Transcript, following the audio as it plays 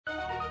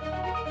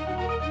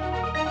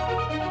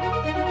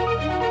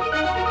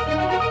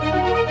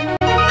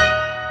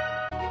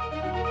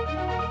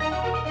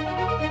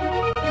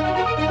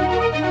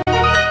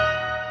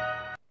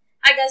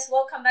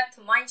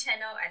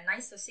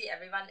nice to see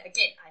everyone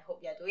again. I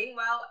hope you're doing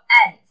well.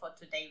 And for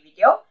today's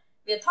video,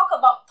 we'll talk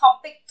about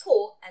topic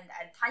 2, and the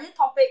entire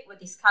topic will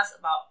discuss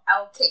about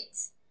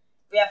alkanes.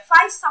 We have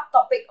 5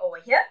 subtopics over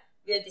here.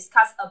 We'll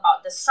discuss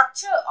about the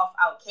structure of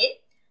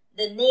alkane,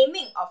 the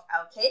naming of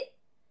alkane,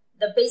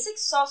 the basic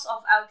source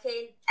of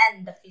alkane,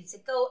 and the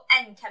physical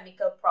and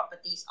chemical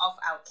properties of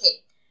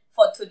alkane.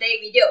 For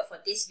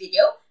this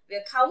video,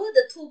 we'll cover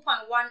the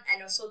 2.1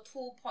 and also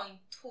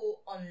 2.2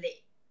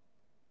 only.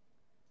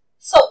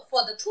 So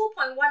for the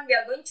 2.1, we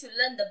are going to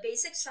learn the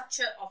basic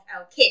structure of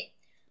alkane.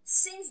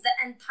 Since the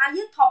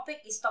entire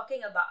topic is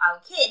talking about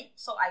alkane,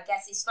 so I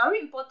guess it's very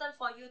important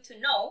for you to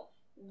know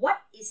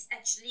what is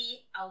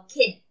actually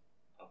alkane.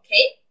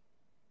 Okay,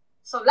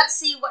 so let's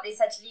see what is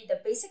actually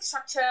the basic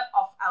structure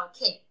of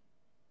alkane.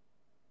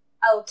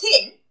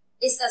 Alkane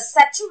is a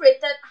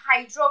saturated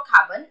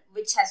hydrocarbon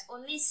which has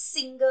only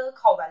single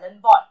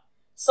covalent bond.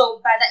 So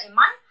bear that in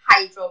mind,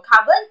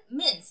 hydrocarbon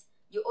means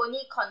you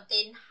only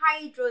contain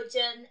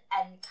hydrogen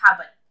and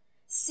carbon.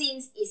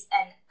 Since it's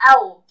an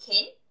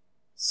alkane,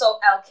 so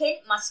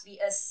alkane must be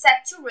a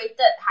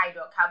saturated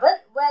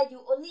hydrocarbon where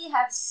you only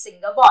have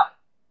single bond.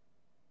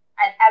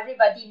 And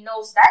everybody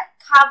knows that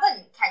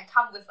carbon can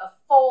come with a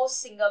 4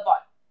 single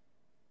bond.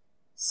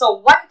 So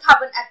one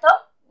carbon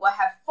atom will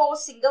have 4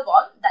 single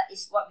bond. That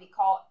is what we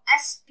call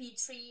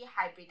sp3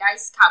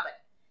 hybridized carbon.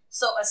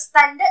 So a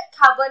standard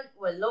carbon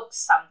will look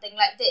something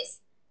like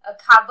this. A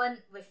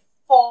carbon with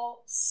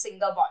 4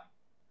 single bond.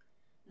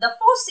 The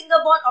 4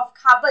 single bond of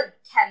carbon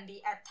can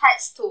be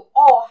attached to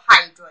all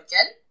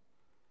hydrogen,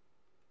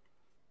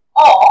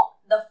 or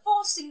the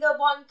 4 single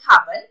bond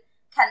carbon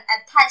can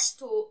attach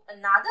to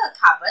another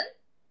carbon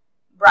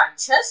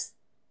branches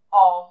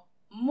or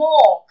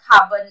more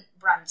carbon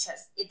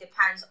branches. It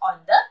depends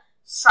on the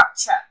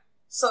structure.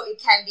 So it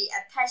can be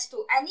attached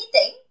to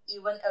anything,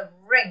 even a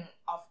ring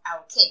of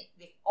alkane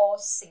with all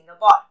single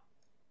bond.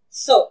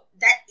 So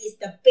that is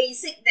the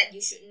basic that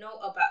you should know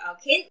about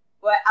alkane,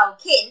 where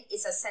alkane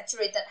is a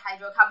saturated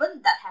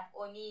hydrocarbon that have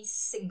only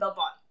single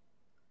bond.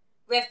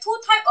 We have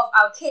 2 types of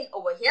alkane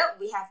over here.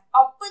 We have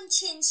open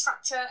chain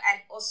structure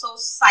and also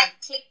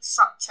cyclic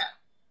structure.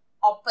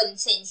 Open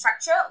chain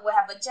structure will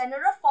have a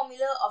general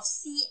formula of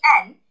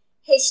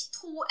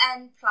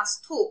CnH2n plus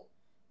 2.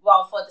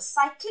 While for the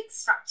cyclic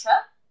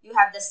structure, you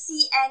have the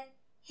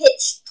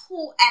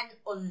CnH2n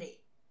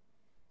only.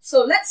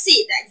 So let's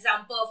see the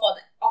example for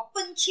the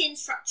open chain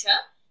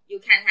structure. You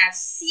can have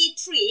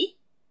C3H8.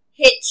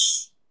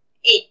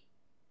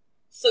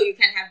 So you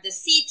can have the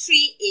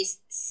C3 is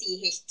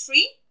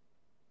CH3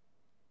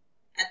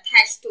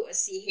 attached to a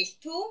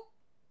CH2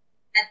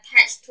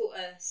 attached to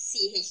a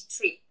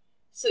CH3.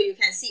 So you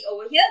can see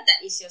over here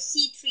that is your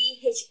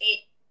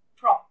C3H8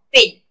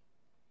 propane,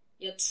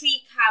 your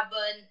 3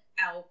 carbon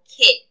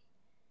alkane.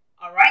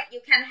 Alright,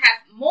 you can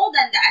have more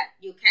than that.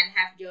 You can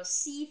have your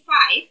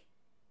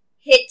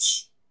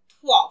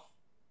C5H12.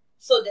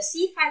 So the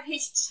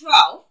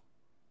C5H12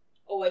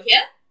 over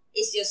here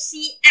is your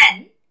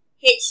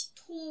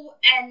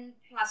CnH2n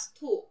plus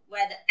 2,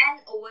 where the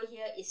n over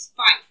here is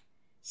 5.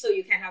 So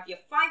you can have your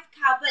 5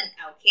 carbon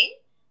alkane,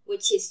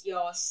 which is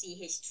your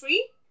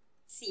CH3,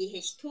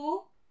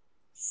 CH2,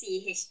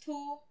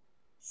 CH2,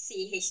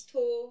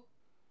 CH2,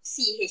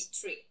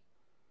 CH3.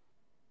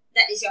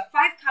 That is your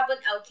 5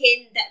 carbon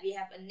alkane that we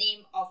have a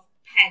name of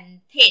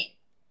pentane.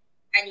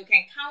 And you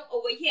can count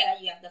over here,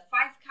 you have the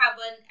 5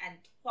 carbon and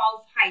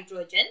 12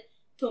 hydrogen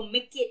to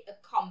make it a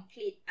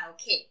complete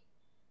alkane.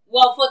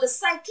 While for the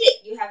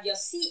cyclic, you have your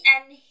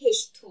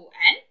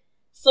CnH2n.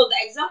 So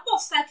the example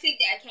of cyclic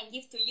that I can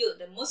give to you,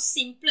 the most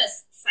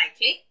simplest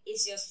cyclic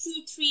is your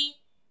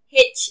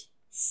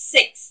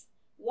C3H6.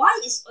 Why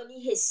is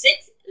only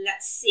H6?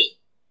 Let's see.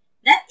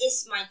 That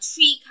is my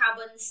 3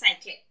 carbon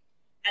cyclic.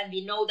 And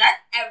we know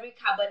that every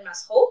carbon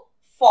must hold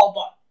 4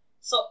 bonds.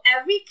 So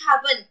every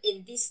carbon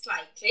in this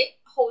cyclic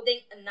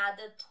holding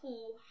another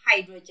 2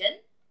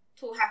 hydrogen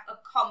to have a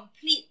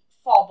complete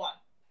 4 bond.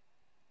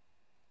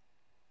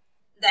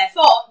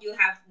 Therefore, you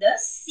have the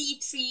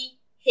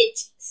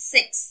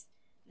C3H6.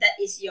 That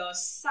is your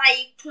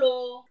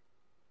cyclopropane.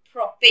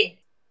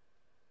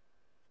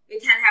 We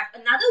can have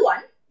another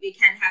one. We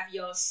can have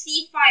your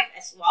C5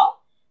 as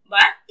well,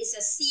 but it's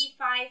a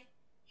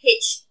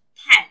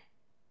C5H10.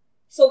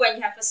 So when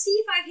you have a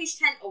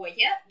C5H10 over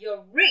here,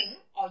 your ring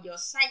or your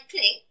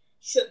cyclic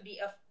should be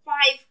a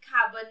 5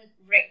 carbon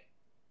ring.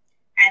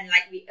 And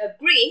like we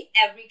agree,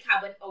 every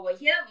carbon over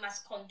here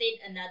must contain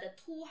another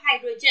 2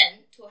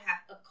 hydrogen to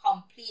have a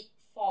complete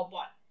 4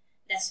 bond.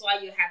 That's why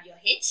you have your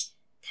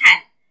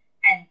H10.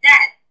 And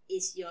that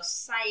is your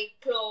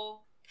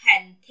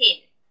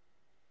cyclopentane.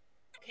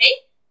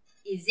 Okay,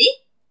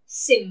 easy,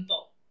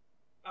 simple.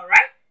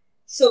 Alright,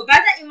 so bear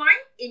that in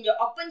mind, in your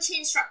open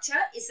chain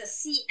structure is a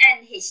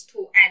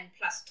CnH2n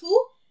plus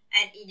 2,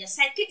 and in your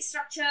cyclic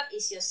structure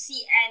is your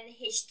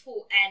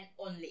CnH2n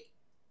only.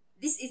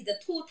 This is the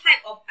 2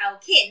 types of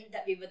alkane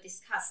that we will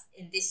discuss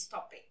in this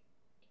topic.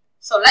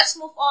 So let's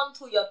move on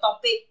to your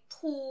topic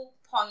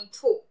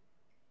 2.2.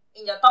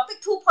 In your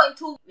topic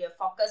 2.2, we'll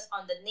focus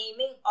on the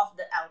naming of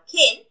the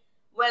alkane,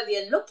 where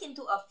we'll look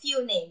into a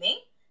few naming,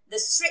 the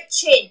straight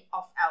chain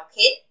of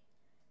alkane,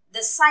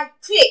 the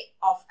cyclic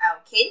of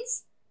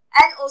alkanes,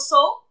 and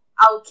also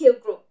alkyl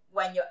group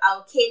when your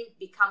alkane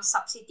becomes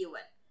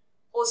substituent.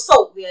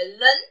 Also, we'll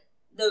learn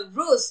the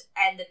rules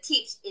and the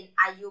tips in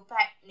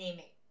IUPAC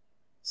naming.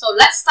 So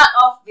let's start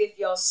off with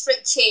your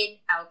straight chain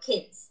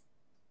alkanes.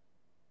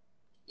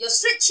 Your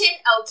straight chain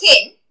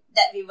alkane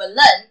that we will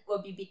learn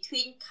will be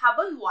between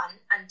carbon 1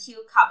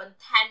 until carbon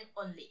 10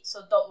 only.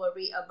 So don't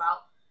worry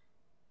about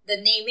the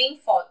naming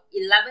for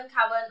 11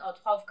 carbon or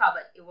 12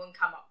 carbon. It won't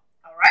come up.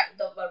 Alright,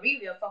 don't worry.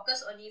 We'll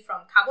focus only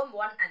from carbon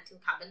 1 until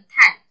carbon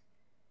 10.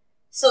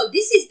 So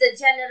this is the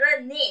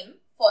general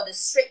name for the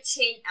straight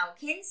chain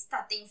alkane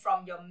starting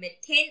from your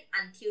methane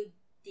until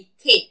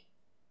decane.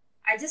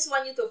 I just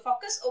want you to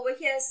focus over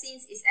here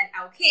since it's an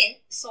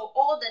alkane, so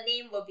all the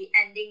name will be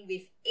ending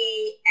with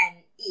A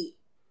and E.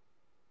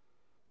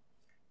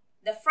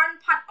 The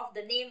front part of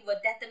the name will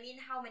determine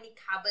how many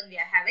carbon we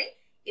are having.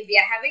 If we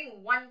are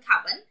having 1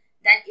 carbon,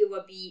 then it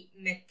will be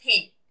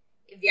methane.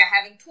 If we are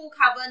having 2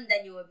 carbon,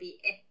 then it will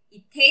be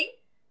ethane,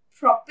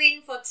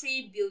 propane for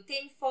 3,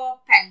 butane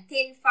 4,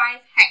 pentane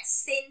 5,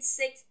 hexane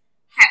 6,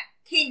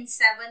 heptane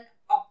 7,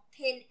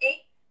 octane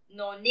 8,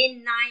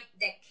 nonane 9,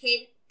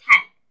 decane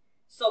 10.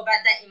 So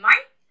bear that in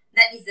mind.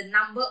 That is the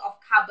number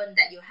of carbon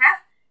that you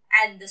have,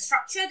 and the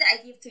structure that I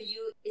give to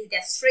you is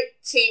their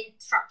straight chain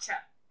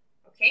structure.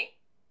 Okay,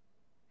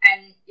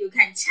 and you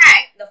can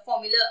check the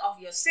formula of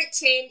your straight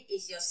chain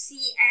is your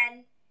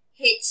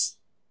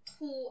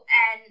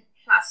CnH2n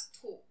plus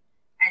 2,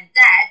 and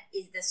that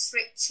is the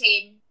straight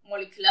chain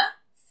molecular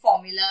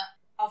formula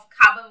of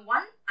carbon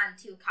 1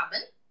 until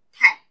carbon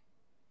 10.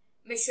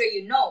 Make sure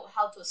you know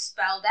how to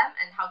spell them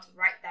and how to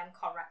write them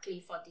correctly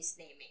for this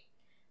naming.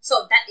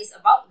 So that is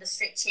about the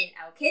straight chain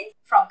alkane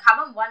from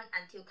carbon 1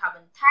 until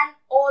carbon 10,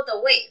 all the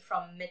way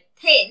from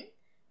methane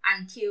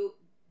until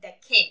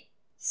decane.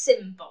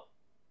 Simple.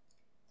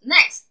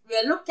 Next,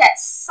 we'll look at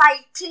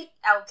cyclic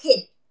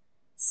alkane.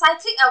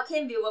 Cyclic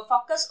alkane, we will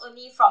focus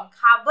only from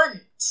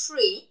carbon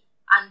 3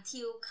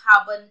 until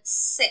carbon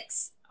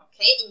 6,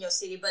 okay, in your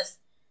syllabus.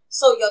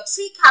 So your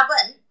 3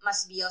 carbon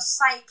must be your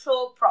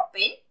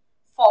cyclopropane,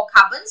 4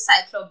 carbon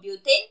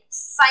cyclobutane,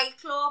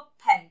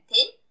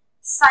 cyclopentane,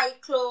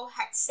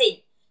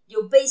 cyclohexane.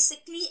 You're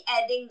basically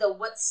adding the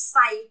word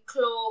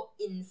cyclo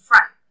in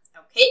front,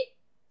 okay?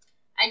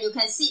 And you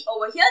can see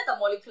over here the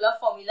molecular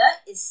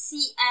formula is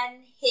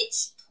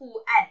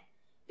CnH2n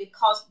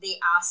because they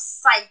are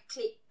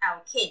cyclic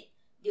alkane.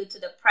 Due to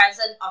the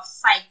presence of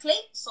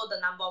cyclic, so the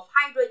number of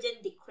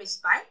hydrogen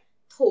decreased by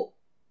 2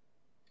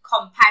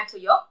 compared to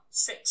your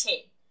straight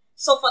chain.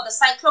 So for the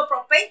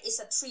cyclopropane, it's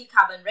a 3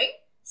 carbon ring,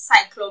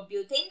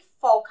 cyclobutane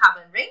 4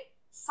 carbon ring,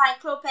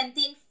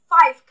 cyclopentane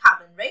 5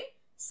 carbon ring,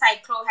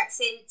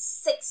 cyclohexane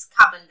 6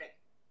 carbon ring.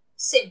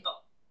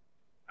 Simple.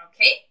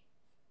 Okay.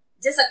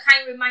 Just a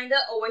kind reminder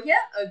over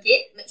here.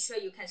 Again, make sure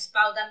you can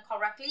spell them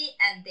correctly,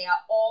 and they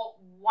are all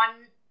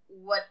one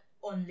word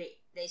only.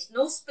 There is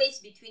no space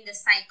between the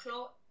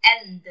cyclo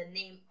and the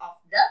name of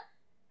the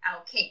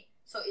alkane.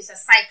 So it's a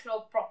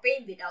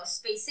cyclopropane without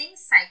spacing,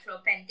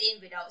 cyclopentane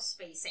without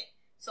spacing.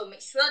 So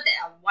make sure they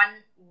are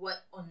one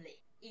word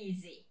only.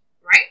 Easy,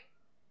 right?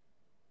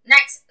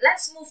 Next,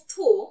 let's move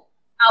to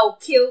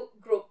alkyl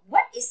group.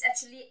 What is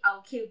actually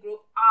alkyl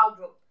group? Al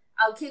group.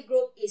 Alkyl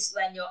group is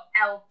when your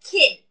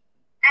alkane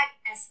act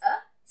as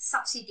a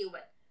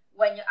substituent.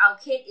 When your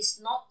alkane is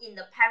not in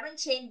the parent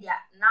chain, they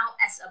are now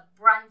as a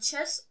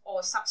branches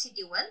or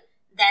substituent,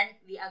 then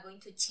we are going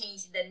to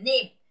change the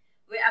name.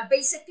 We are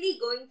basically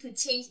going to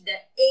change the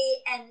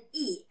A and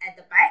E at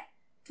the back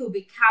to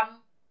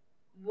become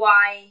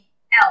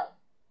YL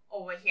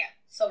over here.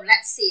 So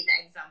let's see the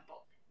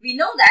example. We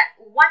know that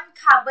 1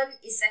 carbon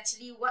is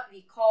actually what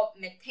we call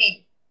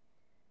methane.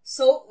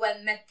 So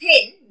when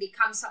methane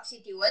becomes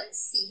substituent,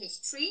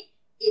 CH3,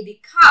 it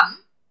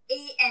becomes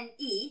A and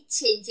E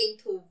changing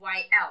to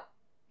YL,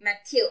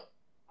 methyl.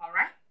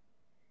 Alright?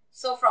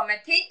 So from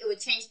methane, it will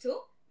change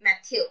to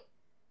methyl.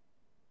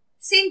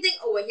 Same thing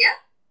over here.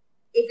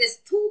 If it's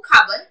 2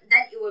 carbon,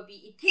 then it will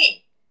be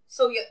ethane.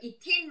 So your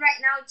ethane right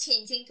now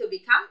changing to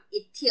become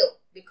ethyl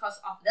because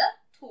of the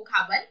 2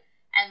 carbon.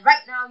 And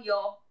right now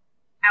your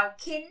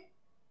alkane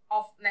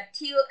of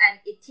methyl and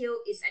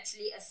ethyl is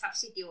actually a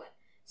substituent.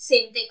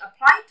 Same thing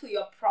apply to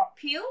your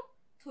propyl,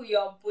 to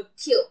your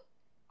butyl.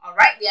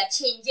 Alright, we are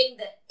changing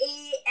the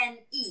A and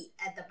E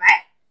at the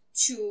back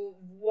to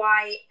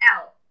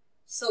YL.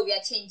 So we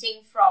are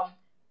changing from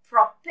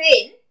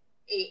propane,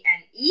 A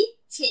and E,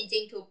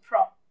 changing to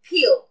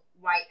propyl,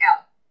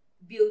 YL.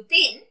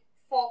 Butane,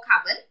 4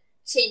 carbon,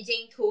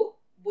 changing to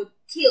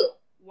butyl,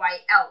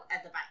 YL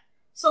at the back.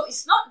 So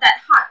it's not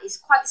that hard, it's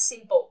quite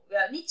simple. We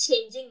are only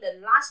changing the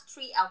last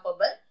 3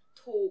 alphabet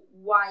to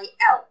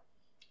YL.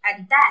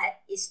 And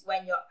that is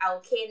when your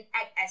alkane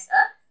act as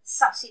a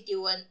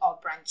substituent or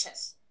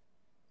branches.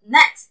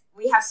 Next,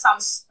 we have some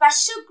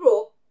special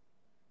group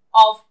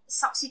of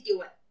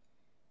substituent.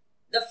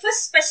 The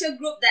first special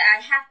group that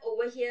I have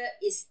over here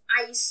is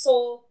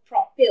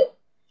isopropyl.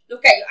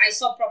 Look at your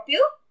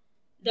isopropyl.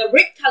 The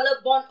red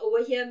color bond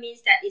over here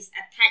means that it's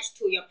attached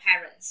to your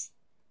parents.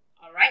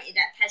 Alright, it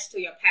attached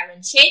to your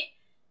parent chain.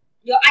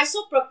 Your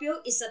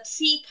isopropyl is a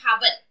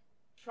 3-carbon.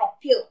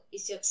 Propyl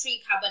is your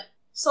 3-carbon.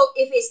 So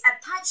if it's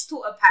attached to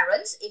a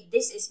parent, if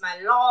this is my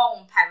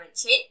long parent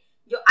chain,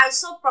 your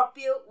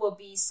isopropyl will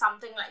be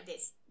something like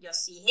this. Your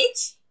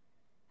CH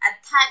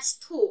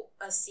attached to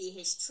a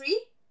CH3,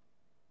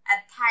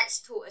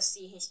 attached to a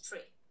CH3.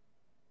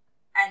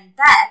 And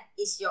that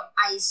is your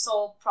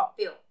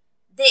isopropyl.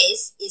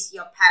 This is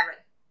your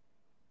parent.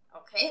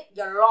 Okay,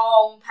 your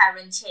long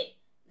parent chain.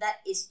 That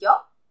is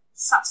your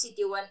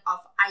substituent of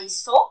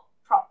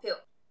isopropyl.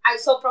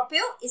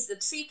 Isopropyl is the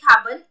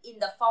 3-carbon in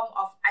the form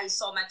of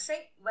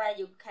isometric, where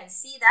you can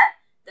see that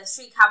the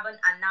 3 carbon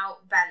are now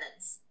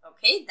balanced.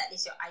 Okay, that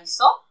is your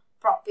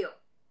isopropyl.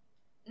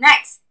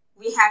 Next,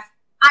 we have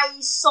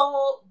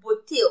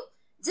isobutyl.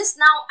 Just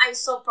now,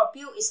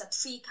 isopropyl is a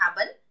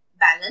 3-carbon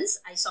balanced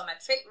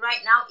isometric.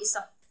 Right now, it's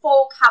a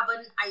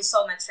 4-carbon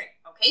isometric.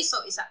 Okay, so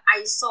it's an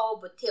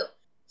isobutyl.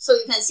 So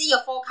you can see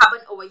your 4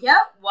 carbon over here.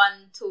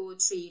 1, 2,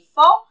 3,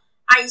 4.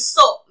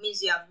 Iso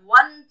means you have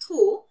 1,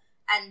 2,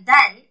 and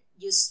then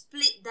you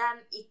split them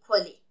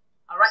equally.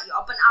 Alright, you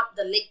open up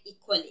the leg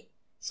equally.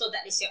 So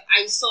that is your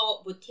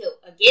isobutyl.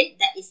 Again,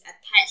 that is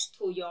attached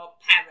to your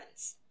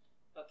parents.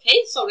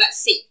 Okay, so let's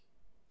see.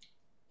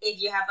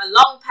 If you have a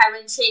long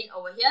parent chain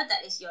over here,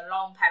 that is your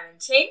long parent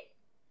chain.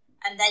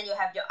 And then you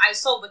have your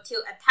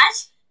isobutyl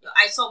attached. Your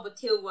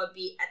isobutyl will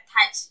be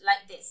attached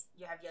like this.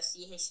 You have your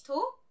CH2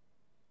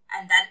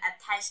 and then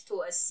attached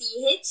to a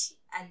CH,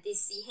 and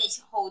this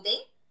CH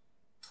holding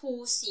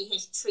 2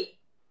 CH3.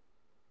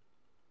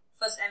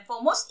 First and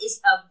foremost is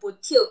a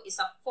butyl. It's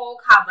a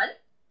 4-carbon.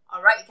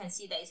 Alright, you can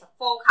see that it's a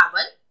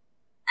 4-carbon.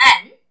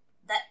 And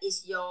that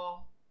is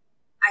your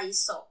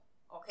iso.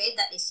 Okay,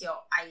 that is your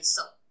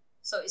iso.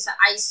 So it's an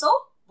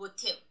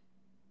isobutyl.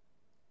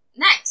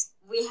 Next,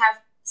 we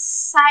have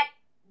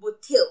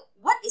side-butyl.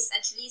 What is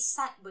actually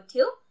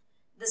side-butyl?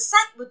 The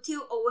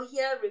side-butyl over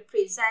here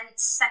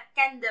represents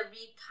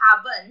secondary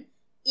carbon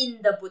in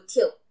the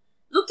butyl.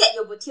 Look at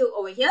your butyl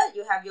over here.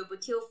 You have your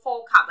butyl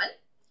 4-carbon.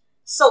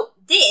 So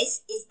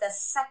this is the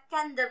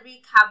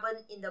secondary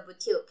carbon in the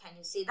butyl. Can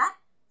you see that?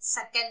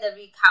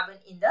 Secondary carbon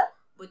in the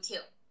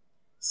butyl.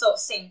 So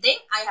same thing.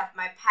 I have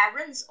my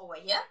parents over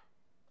here.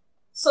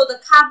 So the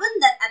carbon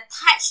that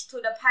attached to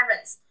the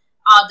parents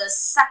are the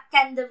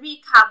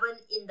secondary carbon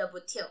in the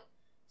butyl.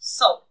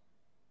 So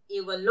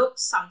it will look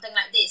something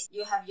like this.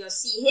 You have your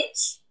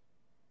CH,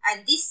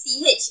 and this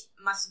CH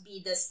must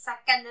be the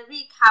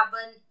secondary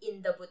carbon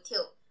in the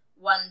butyl.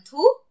 1,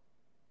 2.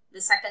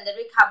 The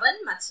secondary carbon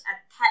must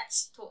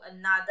attach to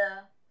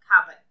another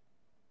carbon.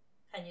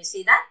 Can you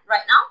see that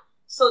right now?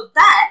 So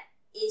that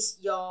is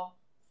your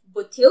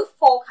butyl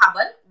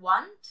 4-carbon.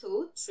 1,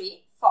 2,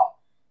 3, 4.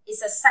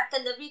 It's a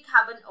secondary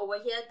carbon over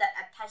here that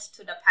attached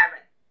to the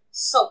parent.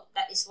 So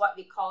that is what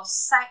we call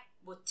side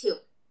butyl.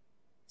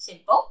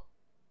 Simple.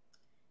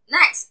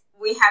 Next,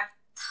 we have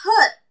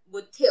third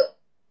butyl.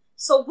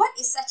 So what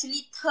is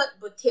actually third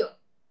butyl?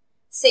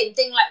 Same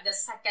thing like the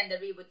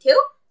secondary butyl.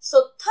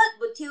 So third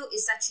butyl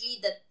is actually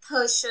the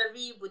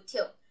tertiary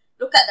butyl.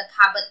 Look at the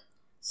carbon.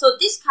 So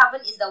this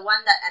carbon is the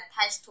one that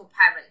attached to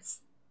parents.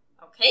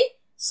 Okay.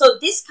 So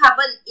this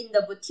carbon in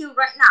the butyl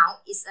right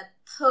now is a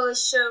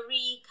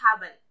tertiary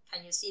carbon.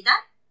 Can you see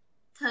that?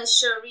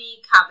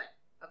 Tertiary carbon.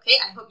 Okay.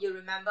 I hope you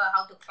remember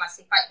how to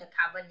classify the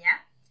carbon,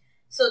 yeah?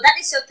 So that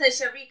is your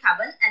tertiary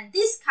carbon, and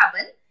this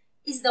carbon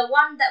is the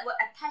one that will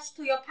attach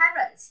to your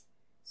parents.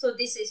 So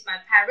this is my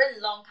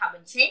parent long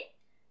carbon chain.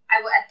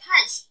 I will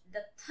attach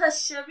the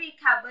tertiary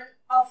carbon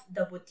of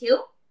the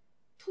butyl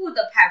to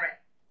the parent.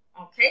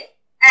 Okay,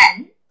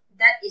 and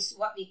that is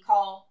what we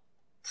call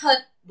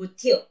third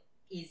butyl.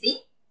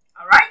 Easy.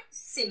 Alright,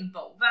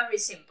 simple, very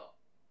simple.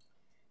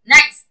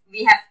 Next,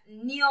 we have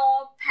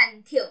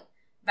neopentyl.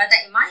 Bear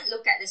that in mind,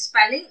 look at the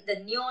spelling. The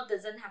neo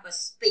doesn't have a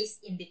space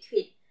in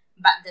between,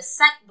 but the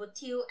side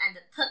butyl and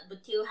the third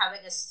butyl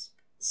having a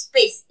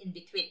space in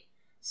between.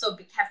 So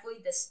be careful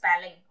with the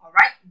spelling,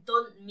 alright?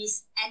 Don't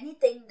miss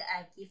anything that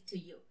I give to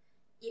you.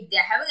 If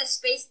they're having a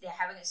space, they're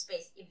having a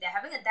space. If they're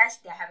having a dash,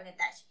 they're having a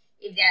dash.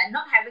 If they're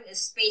not having a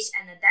space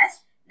and a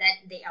dash,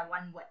 then they are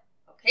one word,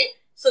 okay?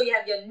 So you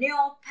have your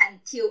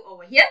neopentyl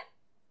over here.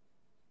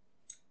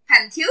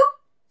 Pentyl,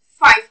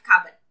 5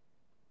 carbon.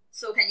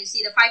 So can you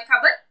see the 5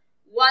 carbon?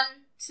 1,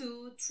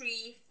 2,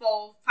 3,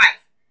 4, 5.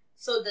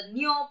 So the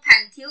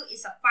neopentyl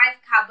is a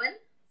 5 carbon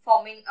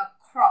forming a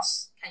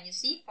cross. Can you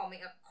see?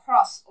 Forming a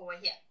cross over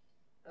here.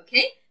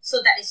 Okay,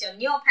 so that is your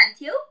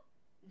neopentyl.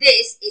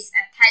 This is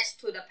attached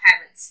to the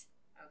parents.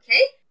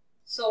 Okay,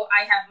 so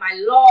I have my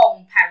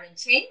long parent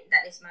chain.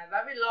 That is my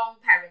very long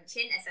parent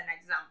chain as an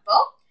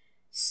example.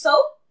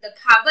 So the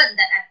carbon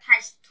that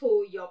attached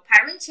to your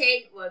parent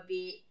chain will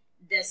be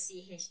the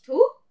CH2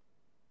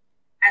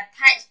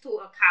 attached to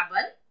a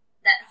carbon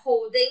that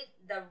holding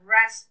the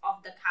rest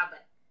of the carbon.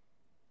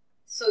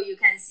 So you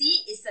can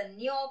see it's a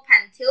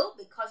neopentyl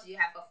because you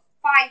have a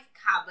 5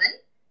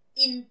 carbon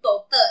in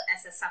total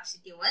as a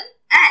substituent,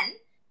 and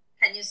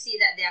Can you see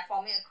that they are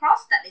forming a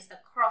cross? That is the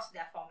cross they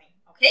are forming.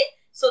 Okay,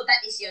 so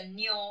that is your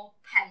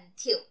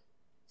neopentyl.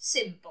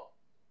 Simple.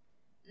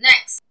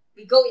 Next,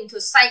 we go into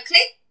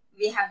cyclic.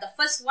 We have the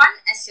first one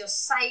as your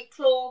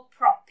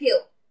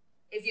cyclopropyl.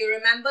 If you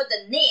remember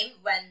the name,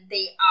 when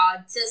they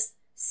are just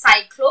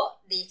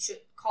cyclo, they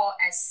should call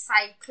as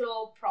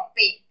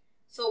cyclopropane.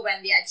 So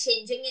when we are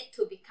changing it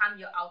to become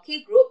your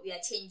alkyl group, we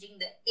are changing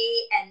the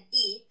A and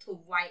E to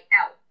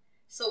YL.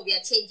 So we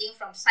are changing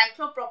from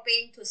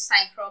cyclopropane to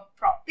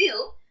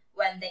cyclopropyl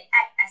when they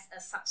act as a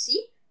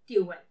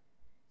substituent.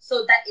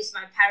 So that is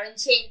my parent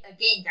chain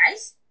again,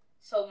 guys.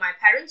 So my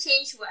parent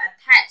chain will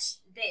attach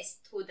this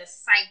to the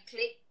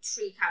cyclic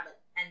 3 carbon,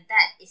 and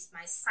that is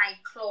my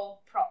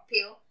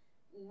cyclopropyl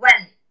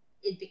when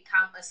it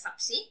becomes a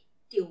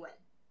substituent.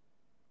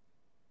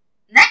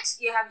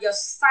 Next, you have your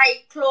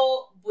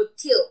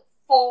cyclobutyl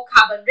 4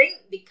 carbon ring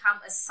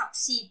become a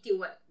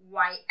substituent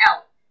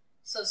YL.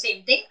 So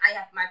same thing, I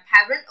have my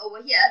parent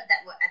over here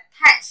that will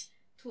attach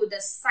to the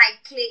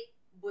cyclic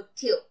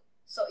butyl.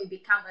 So it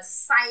becomes a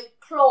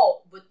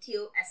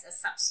cyclobutyl as a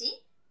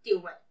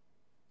substituent.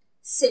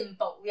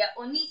 Simple. We are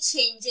only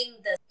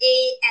changing the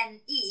A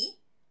and E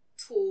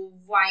to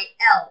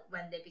YL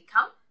when they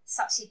become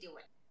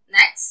substituent.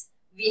 Next,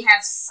 we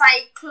have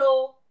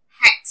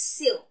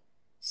cyclohexyl.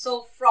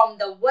 So from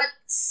the word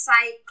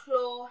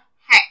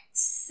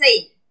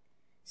cyclohexane,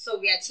 so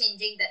we are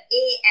changing the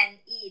A and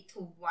E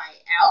to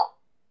YL.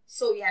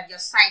 So you have your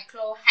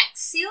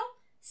cyclohexyl.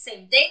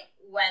 Same thing,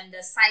 when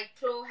the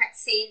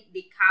cyclohexane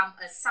become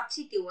a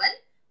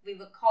substituent, we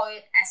will call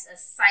it as a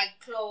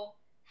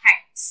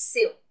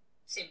cyclohexyl.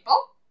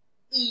 Simple,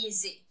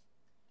 easy.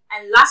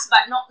 And last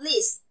but not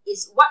least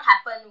is what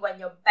happened when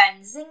your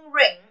benzene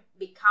ring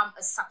become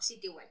a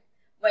substituent.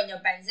 When your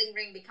benzene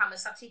ring become a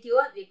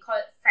substituent, we call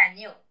it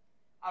phenyl.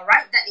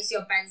 Alright, that is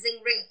your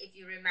benzene ring if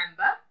you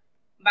remember.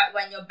 But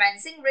when your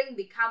benzene ring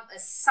become a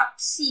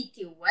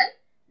substituent,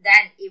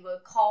 then it will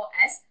call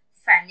as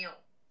phenyl.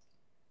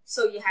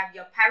 So you have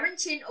your parent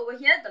chain over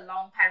here, the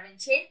long parent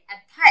chain,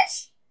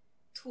 attached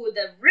to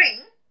the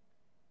ring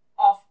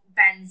of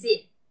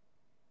benzene.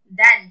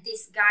 Then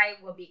this guy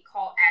will be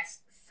called as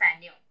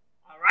phenyl.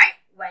 Alright,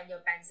 when your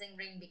benzene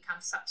ring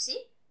becomes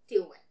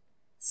substituent.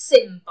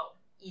 Simple,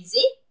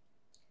 easy.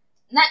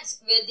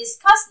 Next, we'll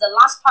discuss the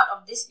last part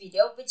of this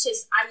video, which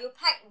is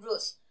IUPAC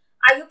rules.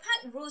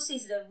 IUPAC rules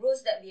is the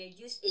rules that we are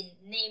used in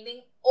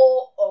naming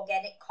all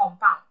organic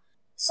compound.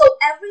 So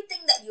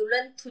everything that you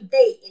learn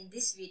today in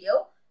this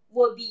video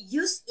will be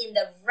used in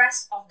the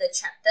rest of the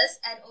chapters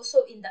and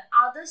also in the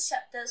other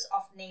chapters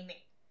of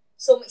naming.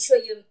 So make sure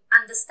you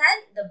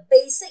understand the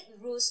basic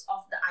rules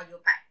of the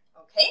IUPAC.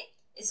 Okay,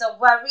 it's a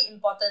very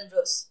important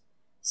rules.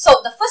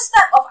 So the first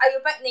step of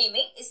IUPAC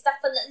naming is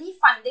definitely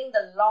finding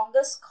the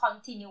longest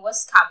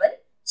continuous carbon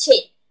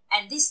chain.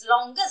 And this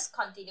longest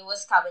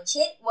continuous carbon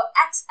chain will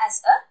act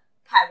as a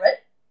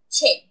parent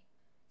chain.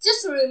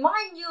 Just to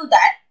remind you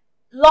that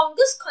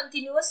longest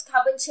continuous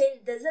carbon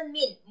chain doesn't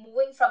mean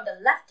moving from the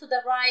left to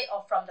the right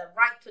or from the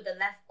right to the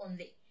left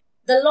only.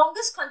 The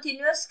longest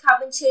continuous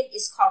carbon chain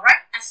is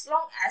correct as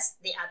long as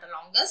they are the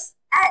longest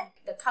and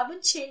the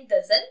carbon chain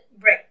doesn't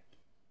break.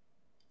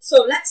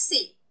 So let's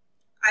see.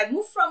 I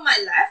move from my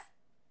left,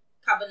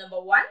 carbon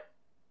number 1,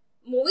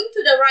 moving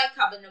to the right,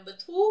 carbon number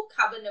 2,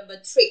 carbon number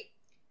 3.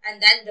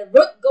 And then the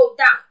root go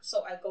down,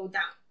 so I go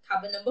down,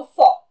 carbon number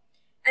 4.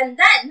 And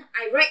then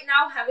I right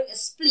now having a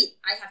split.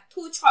 I have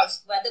two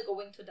choices, whether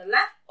going to the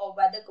left or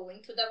whether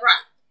going to the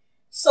right.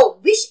 So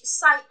which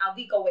side are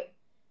we going?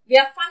 We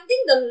are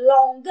finding the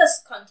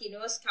longest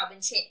continuous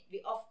carbon chain.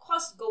 We of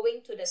course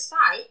going to the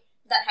side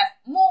that have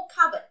more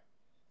carbon.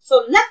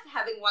 So left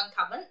having 1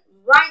 carbon,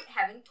 right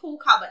having 2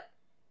 carbon.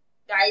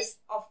 Guys,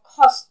 of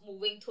course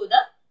moving to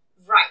the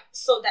right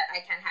so that I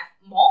can have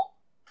more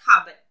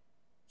carbon.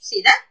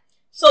 See that?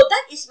 So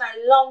that is my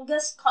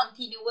longest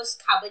continuous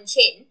carbon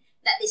chain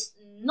that is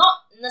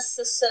not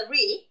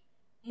necessary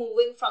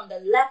moving from the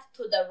left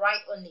to the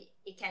right only.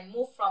 It can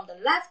move from the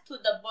left to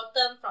the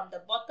bottom, from the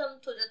bottom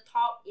to the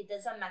top. It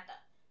doesn't matter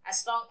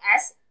as long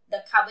as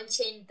the carbon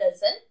chain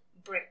doesn't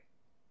break.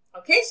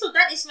 Okay, so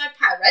that is my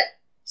parent.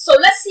 So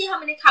let's see how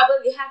many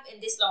carbon we have in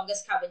this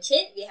longest carbon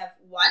chain. We have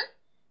 1,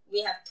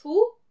 we have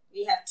 2,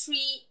 we have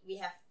 3, we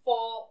have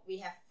 4, we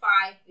have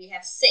 5, we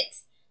have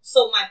 6.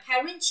 So my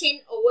parent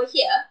chain over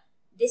here,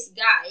 this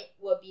guy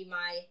will be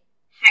my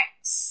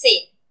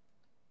hexane.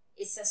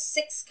 It's a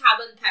 6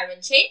 carbon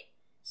parent chain,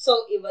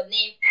 so it will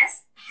name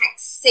as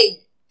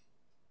hexane.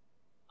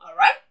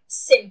 Alright,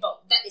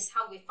 simple. That is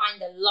how we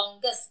find the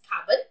longest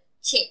carbon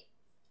chain.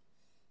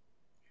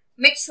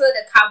 Make sure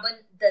the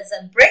carbon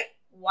doesn't break.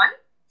 1.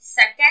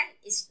 Second,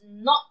 is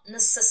not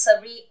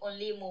necessary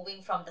only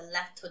moving from the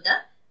left to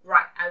the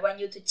right. I want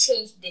you to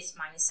change this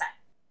mindset.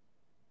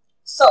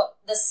 So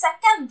the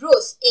second rule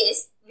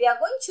is we are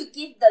going to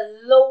give the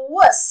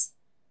lowest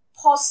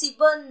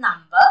possible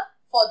number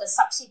for the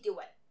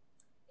substituent.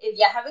 If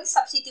you are having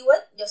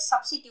substituent, your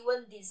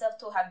substituent deserves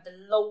to have the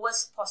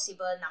lowest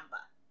possible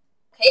number.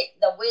 Okay,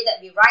 the way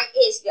that we write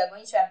is we are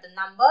going to have the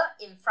number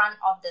in front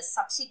of the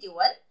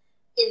substituent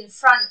in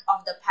front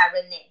of the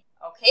parent name.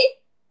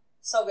 Okay?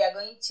 So we are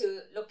going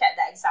to look at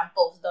the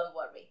examples, don't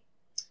worry.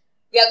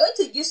 We are going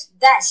to use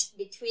dash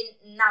between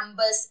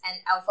numbers and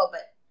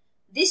alphabet.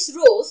 These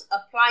rules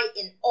apply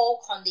in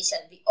all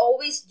conditions. We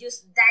always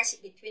use dash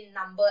between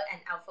number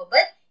and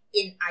alphabet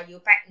in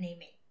IUPAC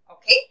naming.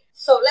 Okay,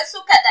 so let's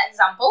look at the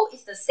example.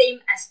 It's the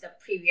same as the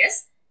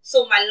previous.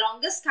 So my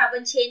longest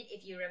carbon chain,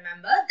 if you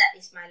remember, that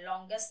is my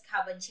longest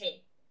carbon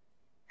chain.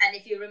 And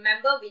if you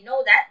remember, we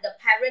know that the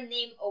parent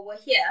name over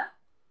here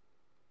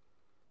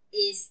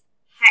is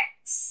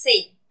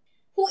hexane.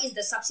 Who is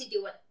the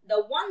substituent?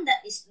 The one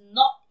that is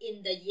not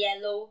in the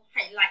yellow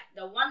highlight.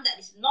 The one that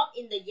is not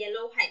in the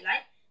yellow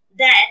highlight,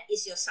 that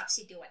is your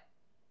substituent.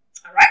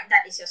 Alright,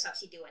 that is your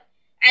substituent.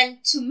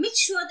 And to make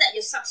sure that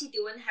your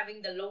substituent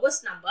having the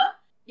lowest number,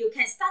 you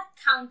can start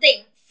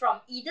counting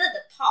from either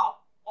the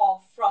top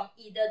or from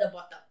either the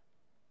bottom.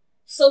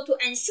 So to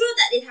ensure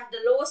that it have the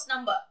lowest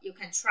number, you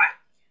can try.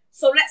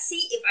 So let's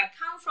see, if I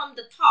count from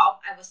the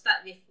top, I will start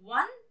with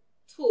 1,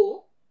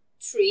 2,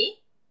 3,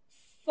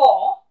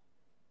 4,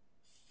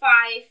 5,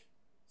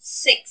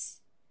 6.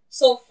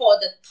 So for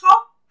the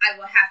top, I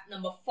will have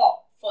number 4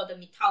 for the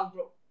methyl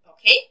group.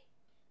 Okay?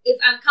 If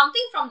I'm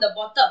counting from the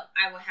bottom,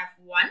 I will have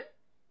 1,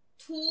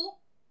 2,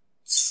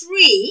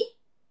 3,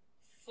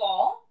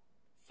 4,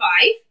 5,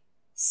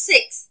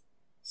 6.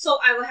 So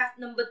I will have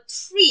number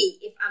 3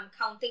 if I'm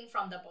counting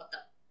from the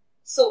bottom.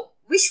 So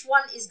which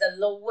one is the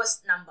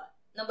lowest number?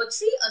 Number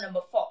 3 or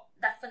number 4?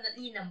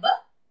 Definitely number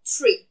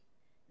 3.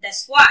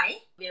 That's why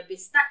we'll be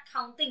start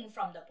counting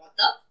from the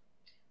bottom,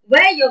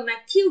 where your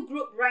methyl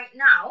group right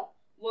now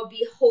will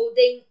be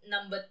holding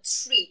number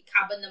 3,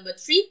 carbon number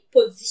 3,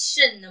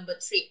 position number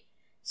 3.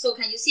 So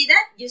can you see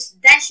that? Use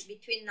dash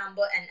between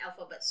number and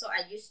alphabet. So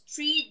I use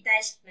 3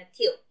 dash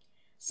methyl.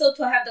 So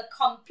to have the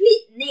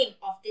complete name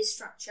of this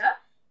structure,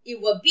 it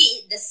will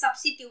be the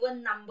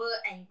substituent number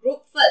and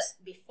group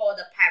first before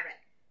the parent.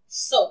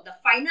 So the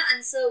final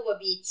answer will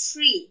be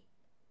 3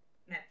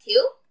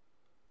 methyl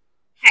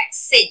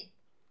hexane.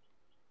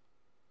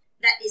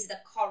 That is the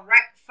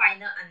correct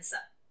final answer.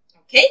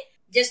 Okay?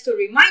 Just to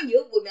remind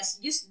you, we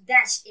must use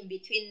dash in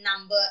between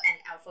number and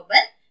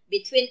alphabet.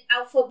 Between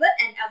alphabet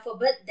and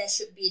alphabet, there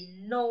should be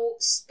no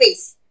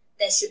space.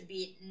 There should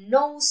be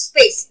no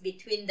space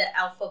between the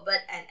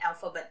alphabet and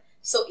alphabet.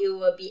 So it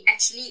will be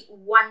actually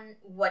one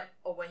word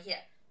over here.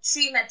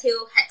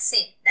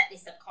 3-methyl-hexane. That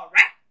is the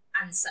correct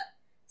answer.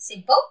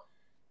 Simple.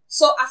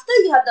 So after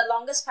you have the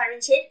longest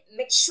parent chain,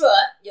 make sure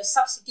your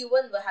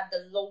substituent will have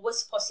the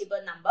lowest possible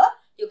number.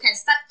 You can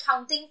start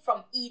counting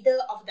from either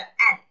of the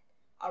end.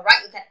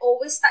 Alright, you can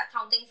always start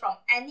counting from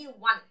any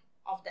one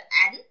of the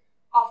end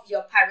of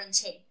your parent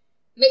chain.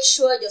 Make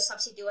sure your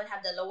substituent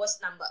have the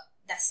lowest number.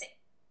 That's it.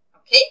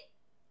 Okay?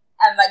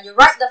 And when you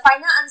write the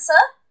final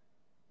answer,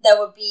 there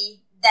will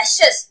be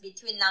dashes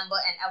between number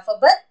and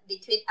alphabet.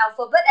 Between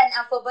alphabet and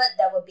alphabet,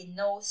 there will be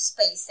no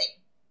spacing.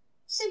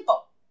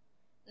 Simple.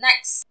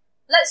 Next,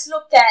 let's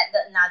look at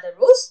another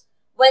rules.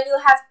 When you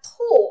have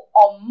 2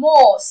 or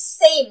more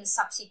same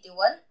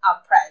substituent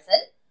are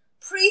present,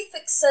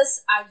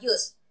 prefixes are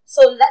used.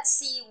 So let's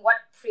see what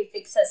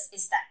prefixes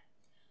is that.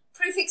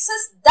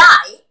 Prefixes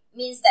di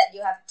means that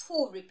you have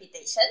 2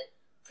 repetition.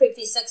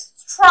 Prefix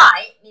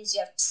tri means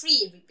you have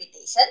 3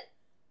 repetition.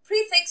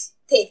 Prefix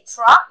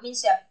tetra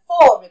means you have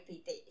 4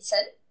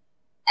 repetition.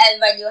 And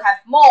when you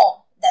have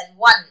more than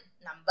 1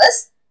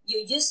 numbers,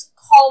 you use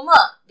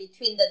comma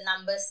between the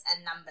numbers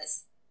and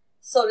numbers.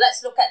 So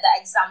let's look at the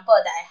example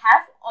that I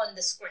have on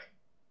the screen.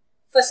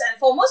 First and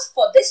foremost,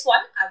 for this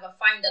one, I will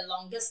find the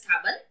longest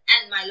carbon.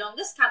 And my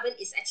longest carbon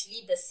is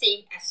actually the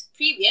same as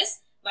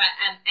previous, but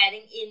I'm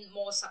adding in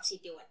more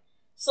substituent.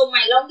 So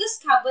my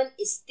longest carbon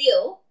is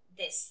still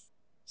this.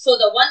 So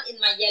the one in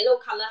my yellow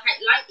color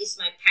highlight is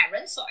my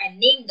parent. So I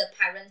named the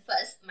parent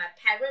first. My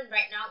parent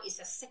right now is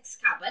a 6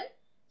 carbon.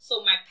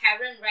 So my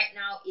parent right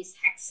now is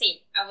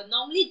hexane. I would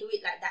normally do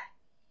it like that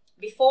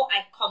before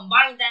I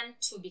combine them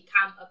to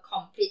become a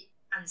complete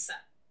answer.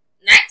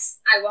 Next,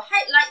 I will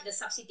highlight the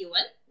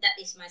substituent. That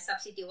is my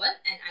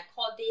substituent, and I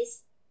call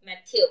this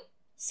methyl.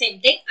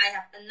 Same thing, I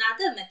have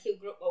another methyl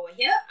group over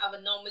here. I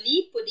will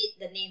normally put it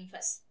the name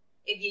first.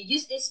 If you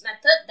use this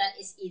method, then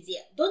it's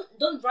easier.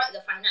 Don't write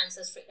the final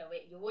answer straight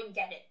away. You won't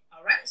get it.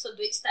 Alright, so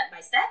do it step by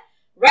step.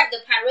 Write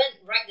the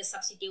parent, write the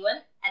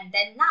substituent, and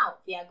then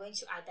now we are going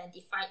to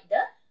identify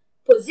the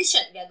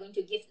position. We are going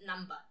to give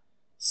number.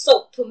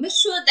 So to make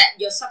sure that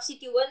your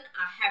substituent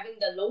are having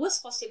the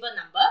lowest possible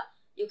number,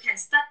 you can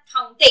start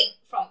counting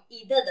from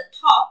either the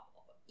top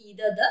or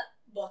either the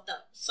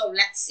bottom. So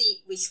let's see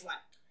which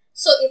one.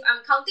 So if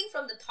I'm counting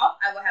from the top,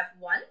 I will have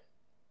 1,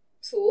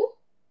 2,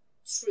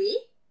 3,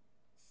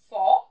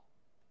 4,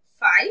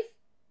 5,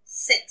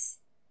 6.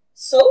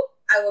 So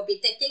I will be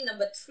taking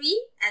number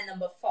 3 and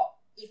number 4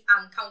 if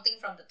I'm counting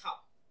from the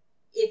top.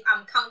 If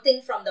I'm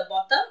counting from the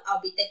bottom,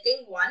 I'll be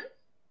taking 1,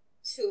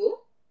 2,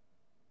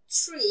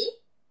 3,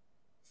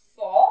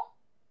 4,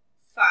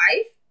 5,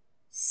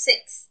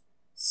 6.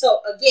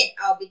 So again,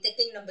 I'll be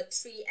taking number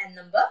 3 and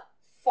number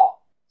 4.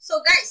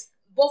 So guys,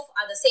 both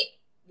are the same.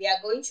 we are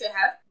going to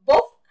have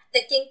both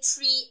taking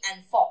 3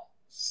 and 4.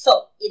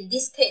 So in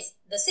this case,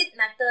 does it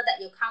matter that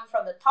you count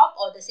from the top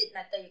or does it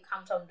matter you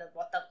count from the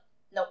bottom?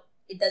 No,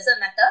 it doesn't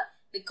matter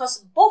because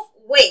both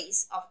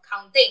ways of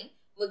counting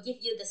will give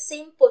you the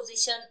same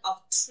position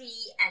of 3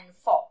 and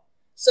 4.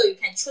 So you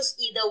can choose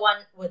either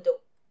one will do.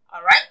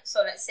 Alright,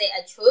 so let's say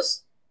I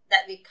choose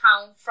that we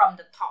count from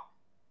the top.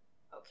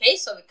 Okay,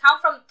 so we count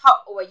from the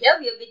top over here,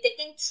 we will be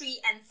taking 3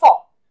 and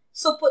 4.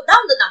 So put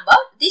down the number,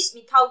 this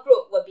methyl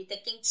group will be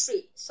taking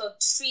 3. So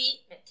 3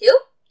 methyl.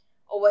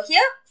 Over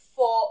here,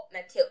 4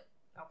 methyl.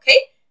 Okay,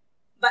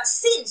 but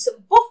since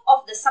both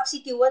of the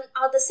substituents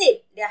are the same,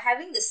 they are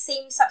having the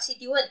same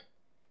substituent,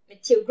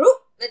 methyl group,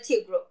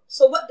 methyl group.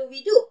 So what do?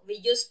 We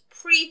use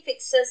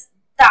prefixes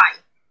di.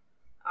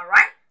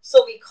 Alright,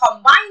 so we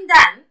combine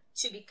them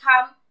to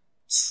become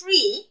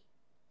 3,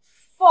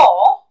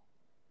 4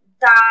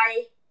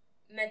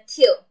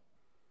 dimethyl.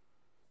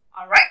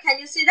 Alright, can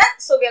you see that?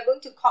 So we are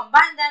going to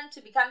combine them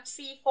to become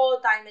 3, 4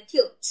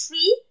 dimethyl.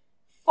 3,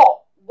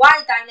 4.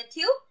 Why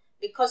dimethyl?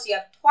 Because you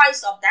have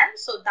twice of them,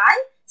 so di.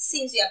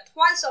 Since you have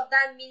twice of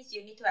them means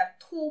you need to have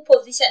 2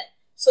 positions.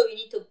 So you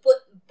need to put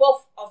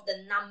both of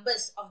the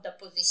numbers of the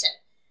position.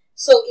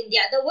 So in the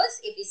other words,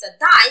 if it's a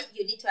di,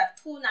 you need to have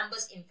 2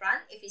 numbers in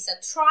front. If it's a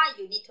tri,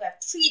 you need to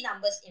have 3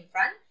 numbers in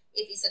front.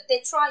 If it's a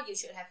tetra, you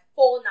should have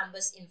 4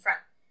 numbers in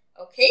front.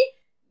 Okay?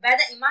 Bear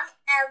that in mind,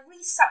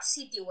 every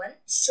substituent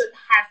should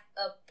have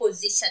a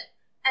position.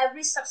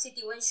 Every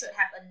substituent should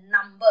have a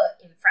number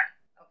in front.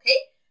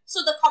 Okay? So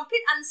the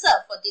complete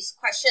answer for this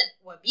question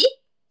will be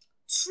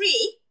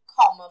 3,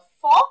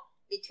 4.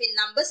 Between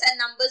numbers and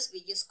numbers,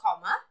 we use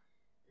comma.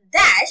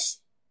 Dash,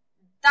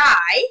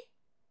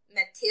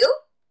 dimethyl.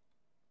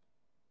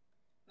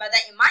 Bear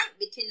that in mind,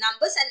 between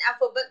numbers and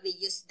alphabet, we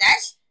use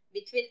dash.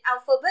 Between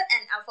alphabet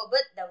and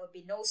alphabet, there will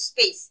be no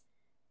space.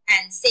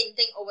 And same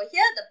thing over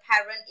here, the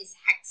parent is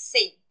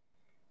hexane.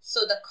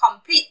 So the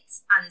complete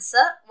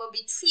answer will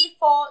be 3,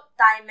 4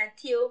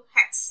 dimethyl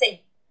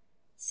hexane.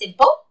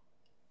 Simple,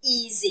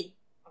 easy.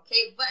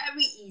 Okay,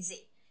 very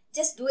easy.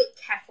 Just do it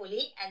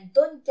carefully and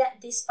don't get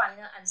this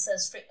final answer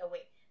straight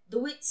away.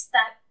 Do it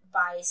step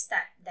by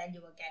step, then you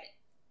will get it.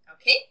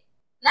 Okay?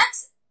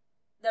 Next,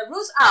 the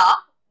rules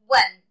are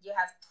when you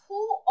have 2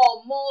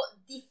 or more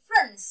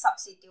different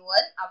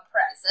substituents are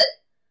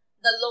present,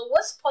 the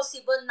lowest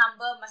possible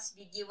number must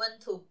be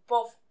given to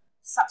both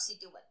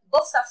substituents.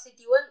 Both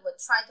substituents will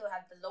try to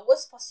have the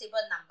lowest possible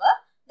number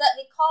that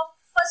we call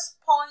first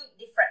point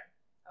difference.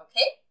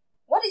 Okay?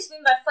 What is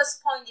meant by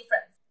first point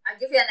difference? I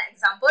give you an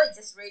example, it's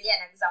just really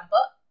an example.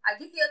 I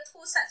give you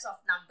 2 sets of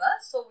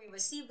numbers, so we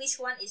will see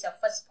which one is your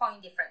first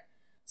point difference.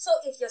 So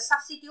if your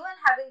substituent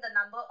having the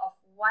number of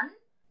 1,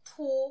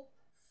 2,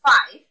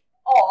 5,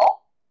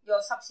 or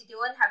your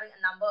substituent having a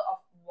number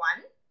of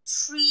 1,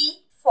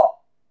 3, 4.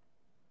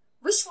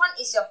 Which one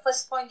is your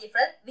first point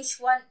difference?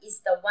 Which one is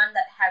the one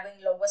that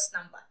having lowest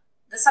number?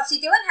 The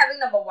substituent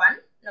having number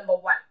 1.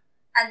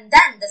 And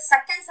then the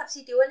second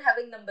substituent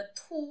having number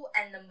 2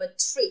 and number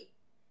 3.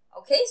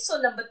 Okay, so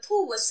number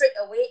 2 will straight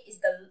away is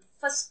the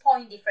first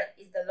point difference,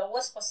 is the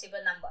lowest possible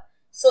number.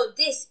 So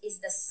this is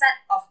the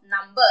set of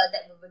number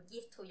that we will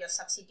give to your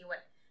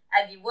substituent.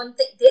 And we won't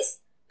take this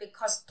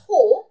because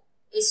 2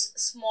 is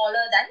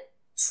smaller than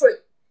 3.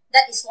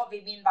 That is what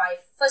we mean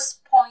by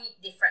first point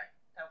difference.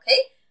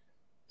 Okay,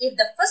 if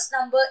the first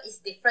number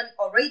is different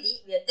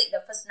already, we'll take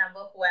the first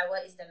number, whoever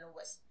is the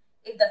lowest.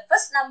 If the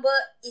first number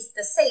is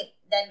the same,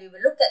 then we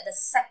will look at the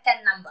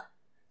second number.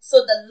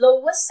 So the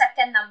lowest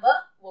second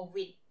number will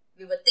win.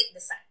 We will take the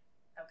set.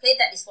 Okay,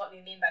 that is what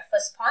we mean by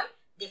first point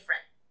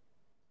difference.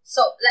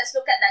 So let's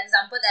look at the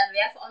example that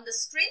we have on the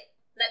screen.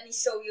 Let me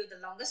show you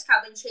the longest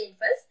carbon chain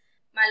first.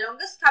 My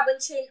longest carbon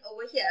chain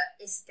over here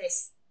is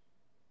this.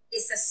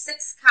 It's a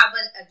 6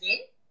 carbon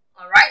again.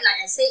 Alright,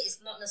 like I say,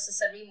 it's not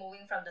necessarily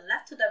moving from the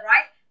left to the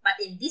right. But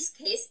in this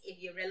case,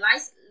 if you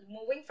realize,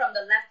 moving from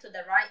the left to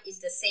the right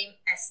is the same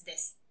as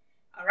this.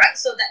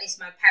 Alright, so that is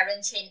my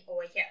parent chain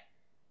over here.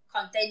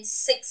 Contains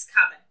 6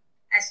 carbon.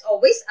 As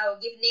always, I will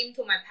give name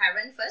to my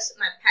parent first.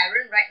 My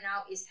parent right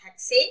now is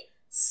hexane,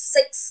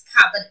 6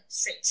 carbon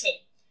straight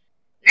chain.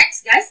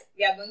 Next, guys,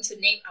 we are going to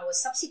name our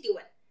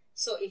substituent.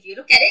 So if you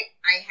look at it,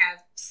 I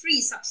have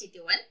 3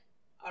 substituents.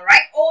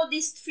 Alright, all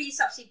these 3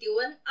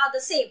 substituents are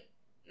the same.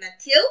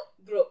 Methyl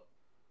group.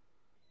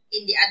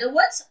 In the other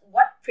words,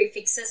 what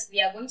prefixes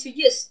we are going to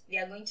use? We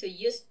are going to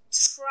use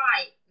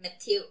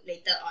trimethyl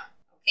later on.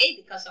 Okay,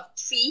 because of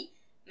 3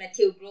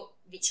 methyl group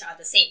which are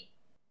the same.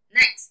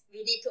 Next,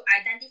 we need to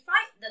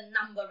identify the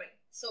numbering.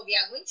 So we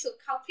are going to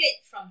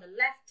calculate from the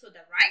left to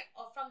the right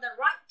or from the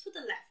right to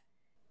the left.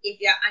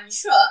 If you are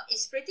unsure,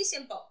 it's pretty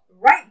simple.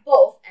 Write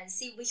both and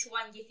see which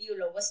one gives you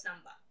lowest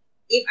number.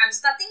 If I'm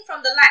starting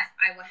from the left,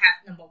 I will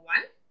have number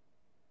 1,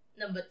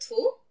 number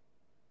 2,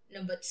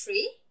 number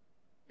 3,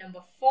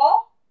 number 4,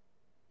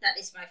 that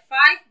is my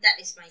 5,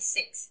 that is my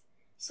 6.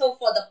 So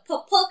for the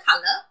purple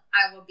color,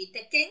 I will be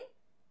taking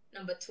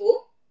number 2,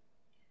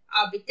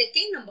 I'll be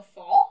taking number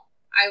 4,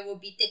 I will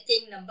be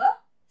taking number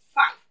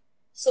 5.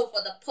 So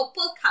for the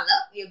purple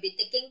color, we'll be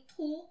taking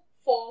 2,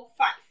 4,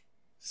 5.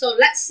 So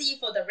let's see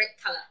for the red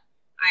color.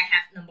 I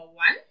have number 1,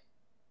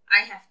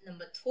 I have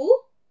number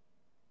 2,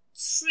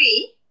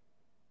 3,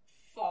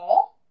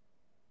 4,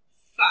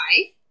 5,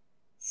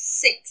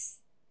 6.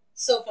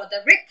 So for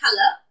the red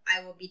color,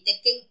 I will be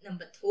taking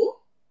number 2.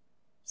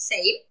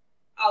 Same.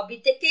 I'll be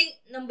taking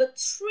number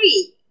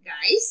 3,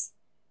 guys.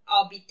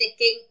 I'll be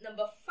taking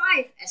number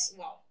 5 as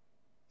well.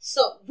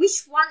 So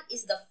which one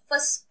is the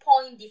first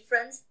point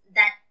difference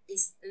that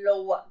is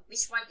lower?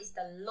 Which one is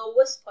the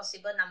lowest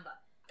possible number?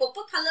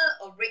 Purple color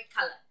or red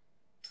color?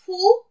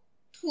 2,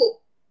 2,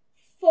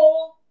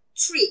 4,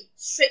 3.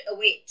 Straight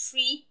away,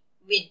 3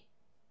 win.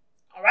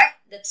 Alright,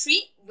 the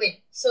 3 win.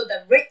 So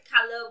the red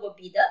color will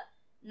be the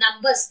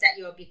numbers that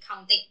you will be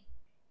counting.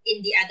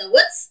 In the other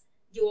words,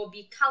 you will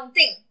be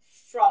counting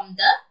from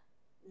the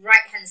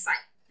right hand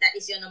side. That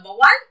is your number 1,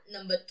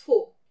 number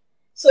 2.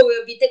 So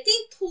we'll be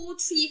taking 2,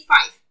 3, 5.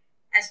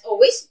 As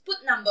always,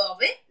 put number of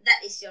it.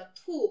 That is your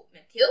 2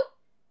 methyl.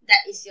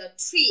 That is your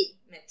 3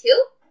 methyl.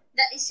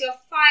 That is your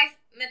 5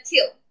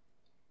 methyl.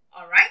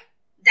 Alright,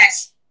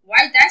 dash.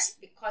 Why dash?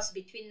 Because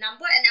between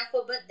number and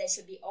alphabet, there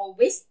should be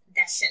always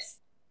dashes.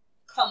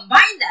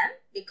 Combine them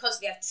because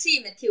we have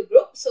 3 methyl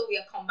groups. So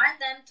we'll combine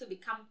them to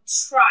become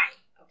tri.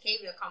 Okay,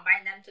 we'll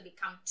combine them to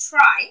become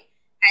tri.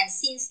 And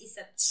since it's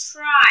a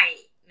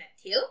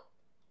tri-methyl,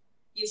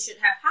 you should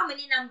have how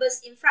many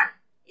numbers in front?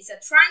 It's a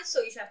tri,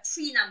 so you should have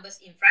 3 numbers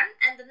in front.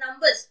 And the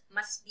numbers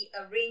must be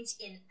arranged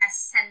in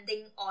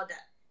ascending order.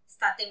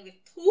 Starting with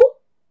 2,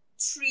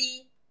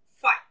 3,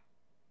 5.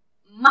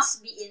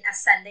 Must be in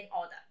ascending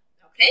order.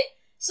 Okay,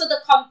 so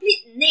the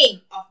complete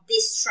name of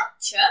this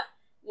structure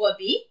will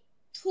be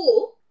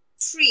 2,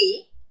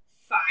 3,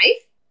 5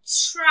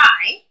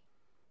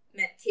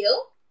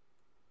 tri-methyl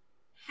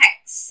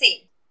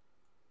hexane.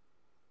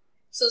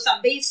 So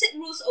some basic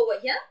rules over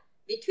here.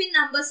 Between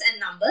numbers and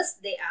numbers,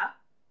 they are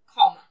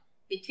comma.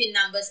 Between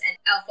numbers and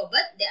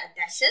alphabet, there are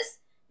dashes.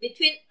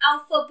 Between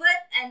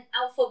alphabet and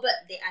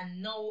alphabet, there are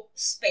no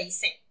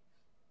spacing.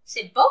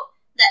 Simple.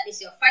 That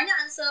is your final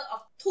answer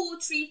of 2,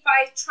 3,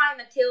 5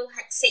 trimethyl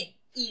hexane.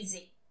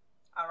 Easy.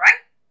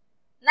 Alright.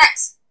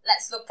 Next,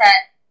 let's look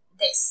at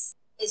this.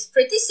 It's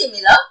pretty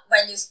similar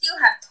when you still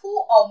have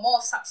 2 or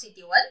more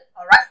substituent.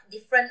 Alright.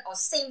 Different or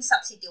same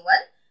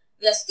substituent.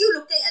 We are still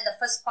looking at the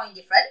first point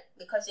different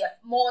because you have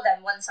more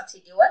than one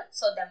substituent.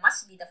 So there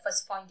must be the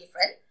first point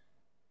different.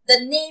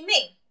 The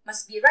naming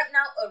must be right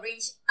now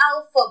arranged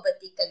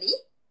alphabetically.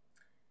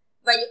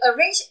 When you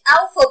arrange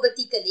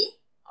alphabetically,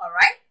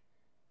 alright,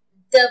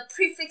 the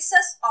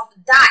prefixes of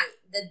di,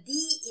 the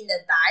D in the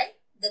di,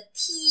 the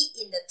T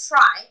in the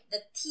tri,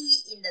 the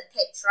T in the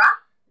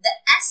tetra, the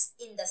S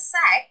in the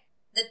sec,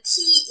 the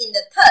T in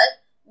the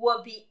third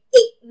will be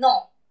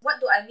ignored. What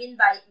do I mean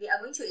by we are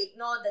going to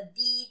ignore the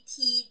D,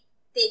 T,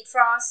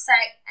 tetra,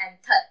 sec, and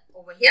third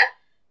over here?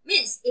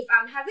 Means if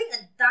I'm having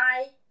a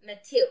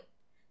dimethyl,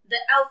 the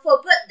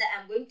alphabet that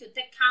I'm going to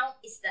take count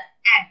is the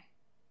M.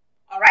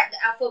 Alright, the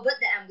alphabet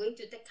that I'm going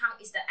to take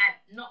count is the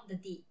M, not the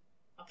D.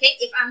 Okay,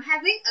 if I'm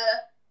having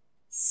a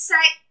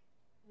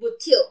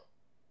sec-butyl,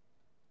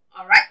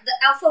 alright, the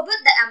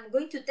alphabet that I'm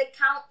going to take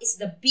count is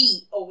the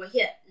B over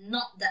here,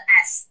 not the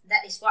S.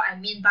 That is what I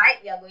mean by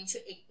we are going to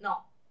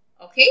ignore.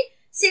 Okay,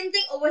 same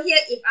thing over here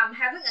if I'm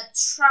having a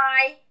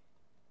tri-ethyl.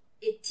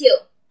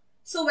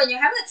 So when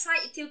you're having a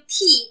tri-ethyl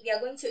T, we are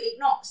going to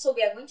ignore. So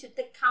we are going to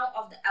take count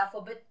of the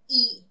alphabet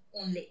E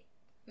only.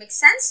 Make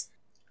sense?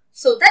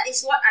 So that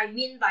is what I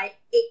mean by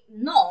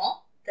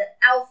ignore the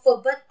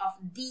alphabet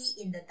of D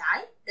in the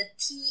di, the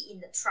T in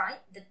the tri,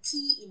 the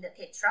T in the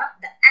tetra,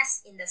 the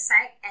S in the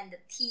sec, and the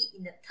T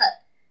in the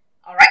third.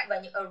 Alright,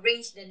 when you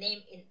arrange the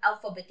name in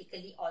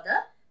alphabetically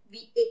order,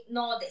 we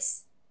ignore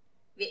this.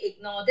 We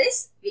ignore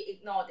this, we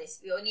ignore this.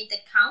 We only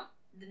take count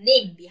the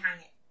name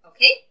behind it.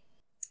 Okay?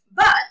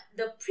 But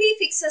the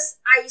prefixes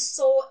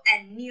iso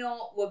and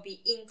neo will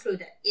be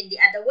included. In the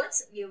other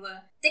words, we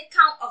will take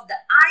count of the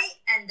I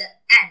and the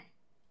N.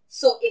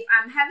 So if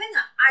I'm having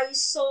an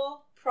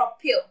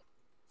isopropyl,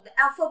 the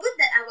alphabet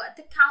that I will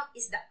take count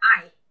is the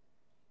I.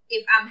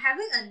 If I'm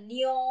having a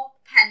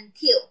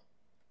neopentyl,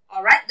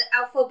 alright, the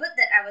alphabet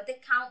that I will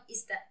take count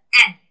is the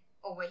N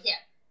over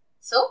here.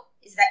 So,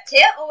 is that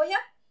clear over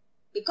here?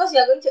 Because you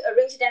are going to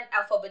arrange them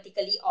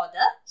alphabetically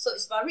order, so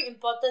it's very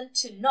important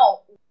to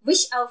know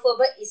which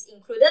alphabet is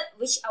included,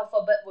 which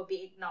alphabet will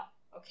be ignored.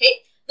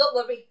 Okay, don't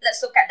worry,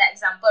 let's look at the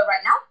example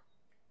right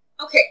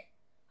now. Okay,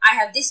 I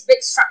have this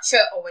big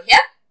structure over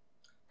here.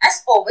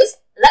 As always,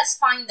 let's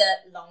find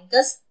the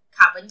longest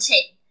carbon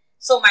chain.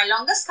 So my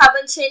longest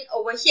carbon chain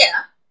over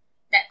here,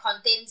 that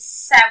contains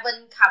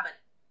 7 carbon.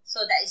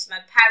 So that is my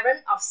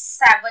parent of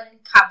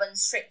 7 carbon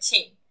straight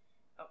chain.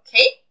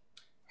 Okay.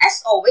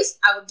 As always,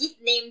 I will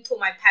give name to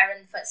my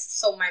parent first.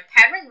 So my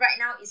parent right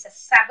now is a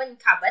 7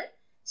 carbon.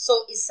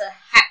 So it's a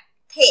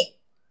heptane.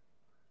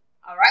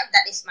 Alright,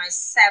 that is my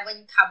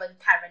 7 carbon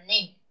parent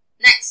name.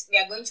 Next, we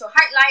are going to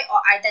highlight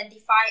or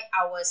identify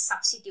our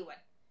substituent.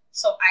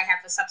 So I have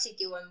a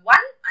substituent 1,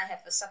 I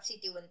have a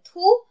substituent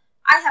 2,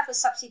 I have a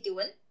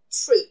substituent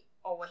 3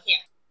 over here.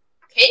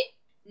 Okay,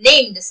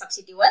 name the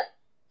substituent.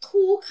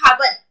 2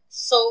 carbon,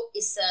 so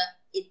it's a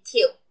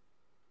ethyl.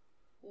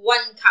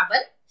 1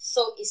 carbon,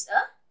 so it's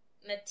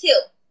a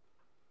methyl.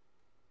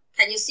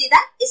 Can you see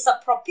that? It's a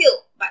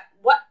propyl, but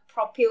what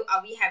propyl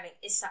are we having?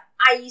 It's an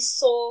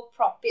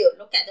isopropyl.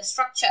 Look at the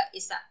structure.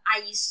 It's an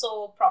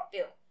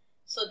isopropyl.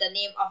 So the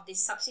name of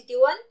this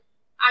substituent,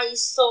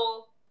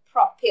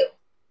 isopropyl.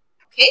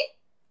 Okay.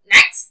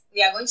 Next,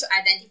 we are going to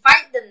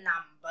identify the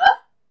number.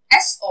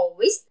 As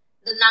always,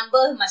 the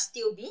number must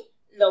still be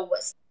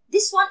lowest.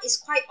 This one is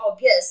quite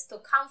obvious to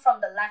count from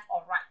the left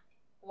or right.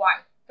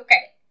 Why? Look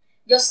at it.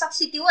 Your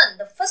substituent,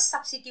 the first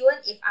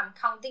substituent, if I'm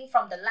counting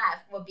from the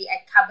left, will be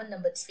at carbon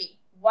number 3.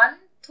 1,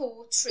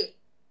 2, 3.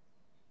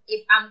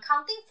 If I'm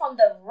counting from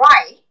the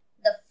right,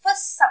 the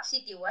first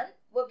substituent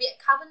will be at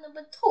carbon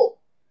number 2.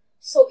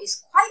 So it's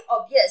quite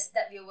obvious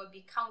that we will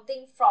be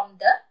counting from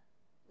the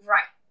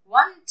right.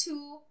 1,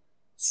 2,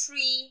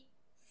 3,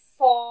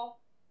 4,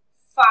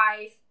 5,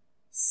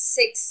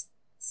 6,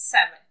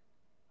 7.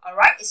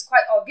 Alright, it's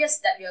quite obvious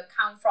that we'll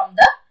count from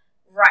the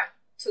right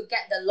to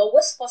get the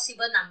lowest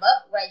possible number,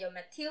 where your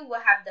methyl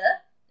will have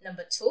the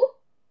number 2.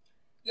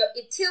 Your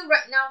ethyl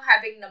right now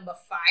having number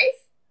 5.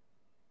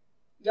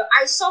 Your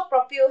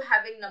isopropyl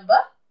having number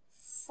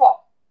 4.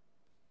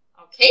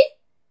 Okay,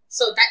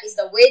 so that is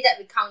the way that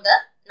we count the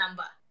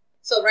number.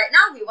 So right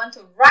now we want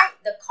to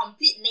write the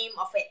complete name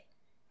of it.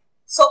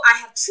 So I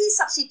have 3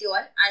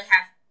 substituents. I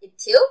have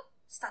ethyl,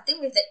 starting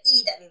with the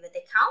E that we will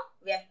take out.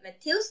 We have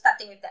methyl,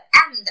 starting with the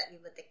M that we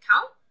will take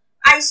out.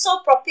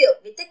 Isopropyl,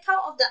 we take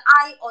out of the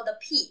I or the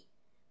P.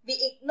 We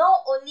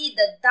ignore only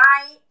the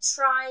di,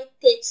 tri,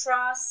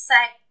 tetra,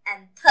 sec,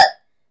 and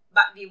third.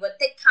 But we will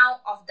take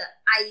count of the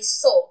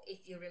iso,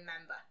 if you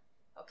remember.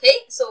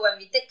 Okay, so when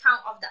we take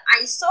count of the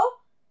iso,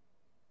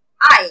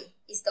 I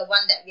is the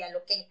one that we are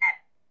looking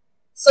at.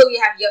 So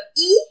you have your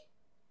E,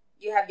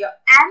 you have your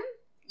M,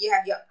 you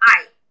have your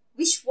I.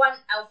 Which one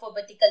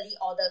alphabetically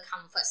order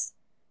comes first?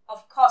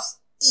 Of course,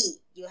 E.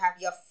 You have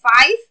your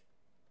 5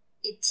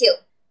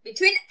 ethyl.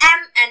 Between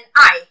M and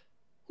I,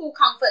 who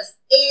comes first?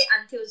 A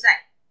until Z.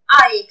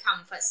 I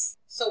come first.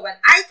 So when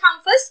I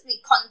come first,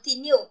 we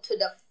continue to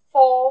the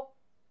 4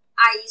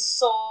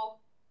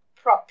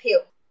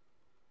 isopropyl.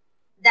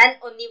 Then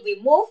only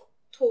we move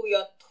to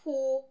your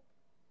 2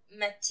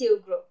 methyl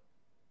group.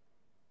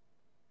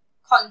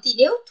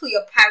 Continue to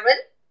your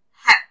parent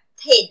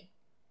heptane.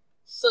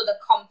 So the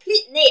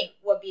complete name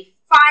will be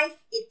 5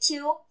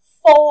 ethyl,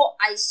 4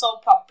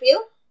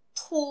 isopropyl,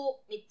 2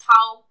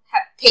 methyl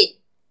heptane.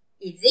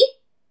 Easy?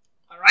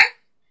 Alright?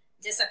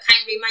 Just a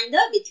kind reminder,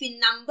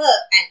 between number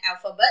and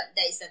alphabet,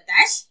 there is a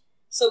dash.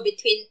 So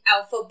between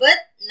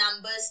alphabet,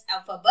 numbers,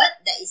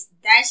 alphabet, there is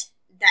dash,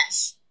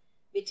 dash.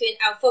 Between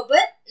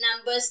alphabet,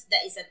 numbers,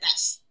 there is a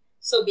dash.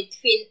 So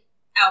between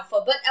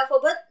alphabet,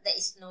 there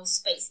is no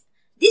space.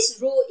 This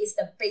rule is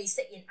the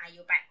basic in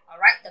IUPAC.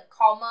 Alright? The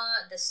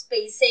comma, the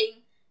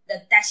spacing,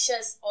 the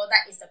dashes, all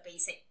that is the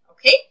basic.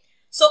 Okay?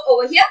 So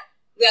over here,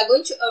 we are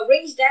going to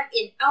arrange them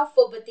in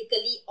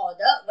alphabetically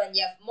order when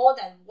you have more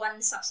than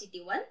 1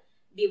 substituent.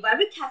 Be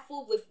very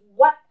careful with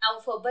what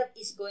alphabet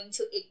is going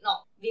to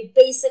ignore. We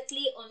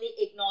basically only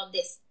ignore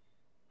this.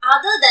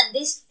 Other than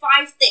this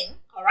 5 thing,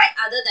 alright,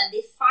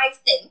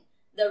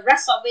 the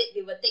rest of it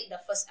we will take the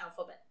first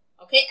alphabet.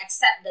 Okay,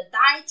 except the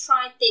di,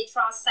 tri,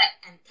 tetra, sec,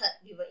 and third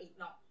we will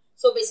ignore.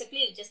 So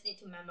basically you just need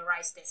to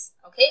memorize this.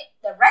 Okay,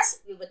 the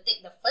rest we will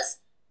take the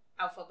first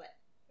alphabet.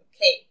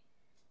 Okay,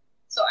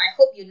 so I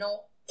hope you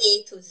know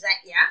A to Z,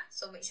 yeah?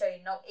 So make sure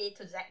you know A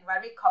to Z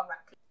very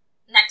correctly.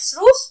 Next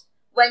rules,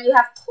 when you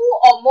have 2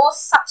 or more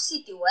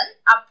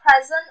substituents are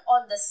present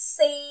on the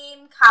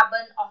same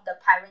carbon of the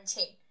parent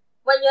chain.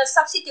 When you have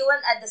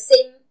substituent at the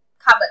same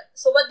carbon,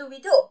 so what do?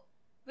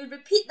 We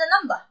repeat the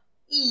number.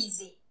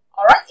 Easy.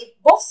 Alright, if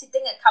both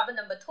sitting at carbon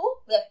number 2,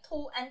 we have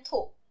 2 and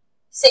 2.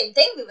 Same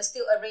thing, we will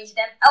still arrange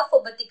them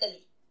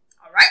alphabetically.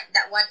 Alright,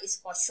 that one is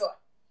for sure.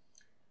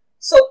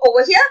 So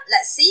over here,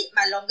 let's see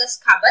my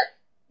longest carbon.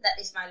 That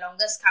is my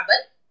longest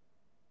carbon.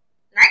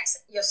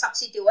 Next, your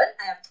substituent.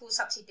 I have 2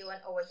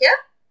 substituents over here.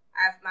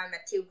 I have my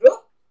methyl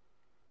group.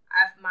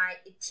 I have my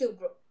ethyl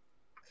group.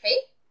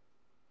 Okay.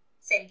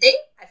 Same thing.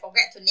 I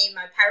forget to name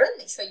my parent.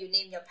 Make sure you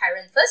name your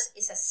parent first.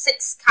 It's a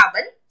 6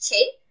 carbon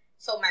chain.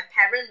 So my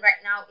parent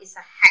right now is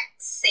a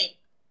hexane.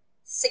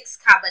 6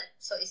 carbon.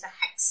 So it's a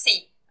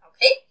hexane.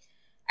 Okay.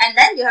 And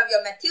then you have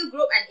your methyl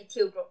group and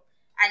ethyl group.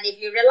 And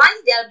if you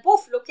realize they are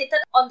both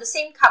located on the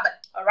same carbon.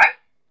 Alright.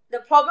 The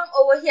problem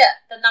over here,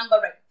 the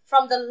numbering.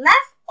 From the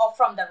left or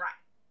from the right?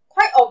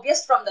 Quite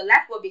obvious from the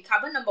left will be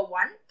carbon number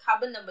 1,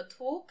 carbon number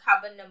 2,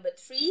 carbon number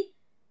 3,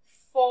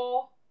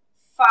 4,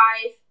 5,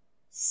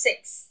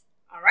 6.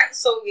 Alright,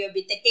 so we will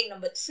be taking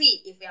number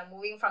 3 if we are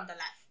moving from the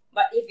left.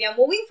 But if we are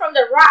moving from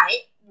the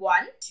right,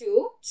 1,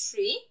 2,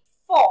 3,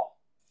 4,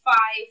 5,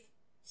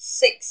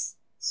 6.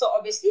 So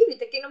obviously we're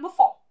taking number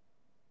 4.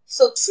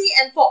 So 3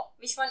 and 4,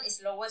 which one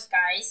is lowest,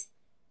 guys?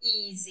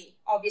 Easy.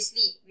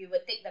 Obviously, we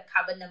will take the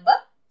carbon number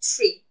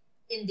 3.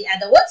 In the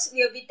other words,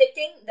 we will be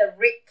taking the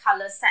red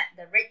color set,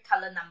 the red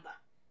color number.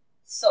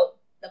 So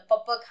the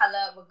purple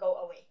color will go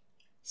away.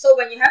 So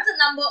when you have the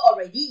number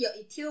already, your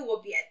ethyl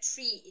will be at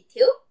 3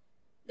 ethyl.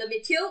 The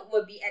methyl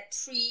will be at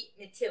 3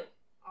 methyl.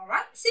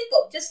 Alright,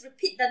 simple. Just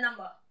repeat the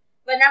number.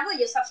 Whenever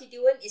your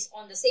substituent is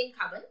on the same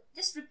carbon,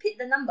 just repeat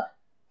the number.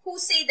 Who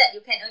say that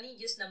you can only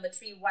use number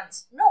 3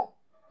 once? No.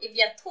 If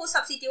you have 2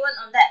 substituent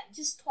on that,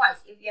 use twice.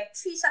 If you have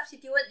 3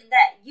 substituent in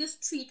that, use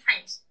 3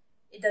 times.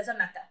 It doesn't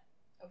matter.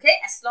 Okay,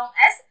 as long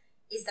as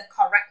it's the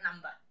correct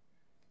number.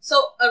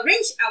 So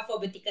arrange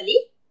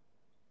alphabetically.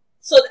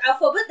 So the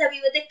alphabet that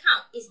we will take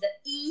count is the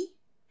E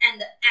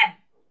and the M.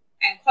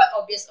 And quite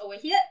obvious over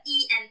here,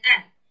 E and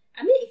M.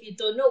 I mean, if you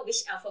don't know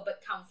which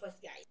alphabet come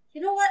first, guys,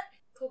 you know what?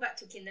 Go back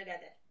to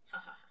kindergarten.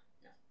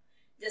 No.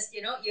 Just,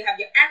 you have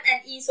your M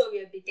and E, so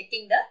we'll be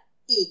taking the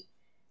E.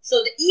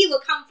 So the E will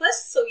come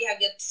first. So we have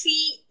your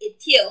 3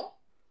 ethyl,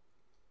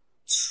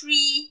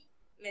 3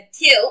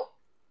 methyl,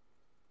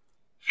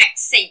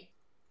 hexane.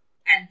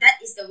 And that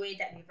is the way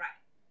that we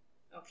write.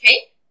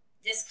 Okay?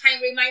 Just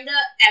kind reminder,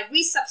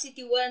 every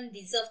substituent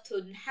deserves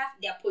to have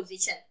their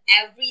position.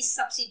 Every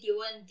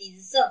substituent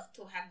deserves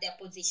to have their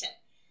position.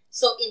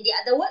 So in the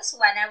other words,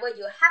 whenever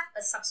you have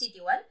a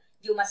substituent,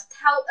 you must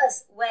tell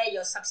us where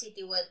your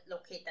substituent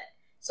located.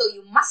 So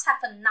you must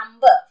have a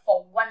number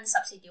for one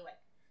substituent.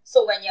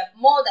 So when you have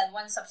more than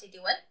one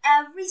substituent,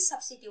 every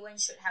substituent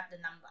should have the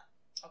number.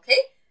 Okay?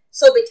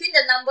 So between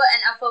the number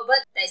and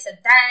alphabet, there is a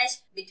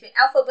dash. Between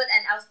alphabet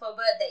and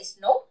alphabet, there is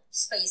no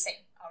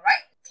spacing.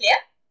 Alright? Clear?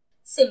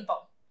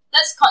 Simple.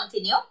 Let's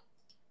continue.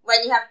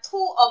 When you have 2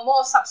 or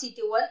more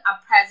substituents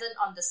are present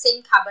on the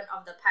same carbon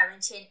of the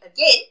parent chain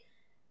again,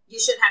 you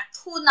should have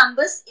 2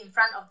 numbers in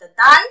front of the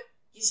di.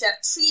 You should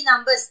have 3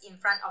 numbers in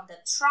front of the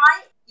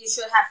tri. You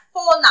should have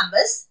 4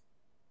 numbers,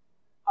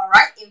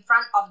 alright, in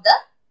front of the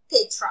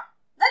tetra.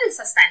 That is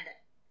a standard.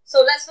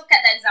 So let's look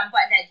at the example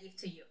that I give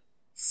to you.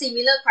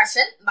 Similar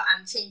question, but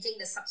I'm changing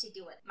the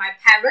substituent. My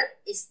parent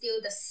is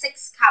still the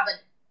 6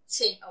 carbon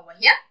chain over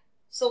here.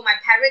 So my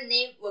parent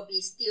name will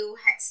be still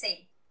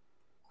hexane.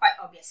 Quite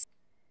obvious.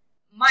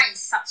 My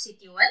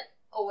substituent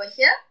over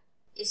here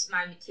is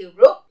my methyl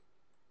group.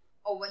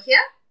 Over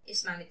here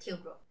is my methyl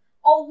group.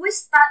 Always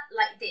start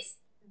like this.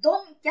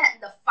 Don't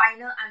get the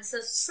final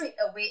answer straight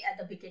away at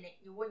the beginning.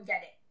 You won't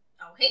get it.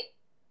 Okay?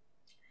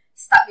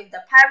 Start with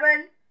the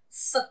parent,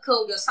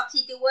 circle your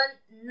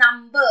substituent,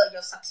 number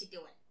your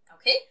substituent.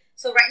 Okay?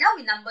 So right now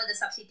we number the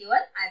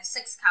substituent. I have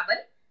 6 carbon.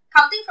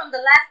 Counting from the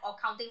left or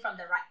counting from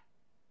the right?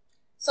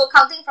 So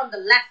counting from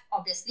the left,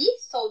 obviously,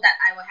 so that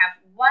I will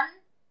have 1,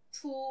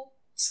 2,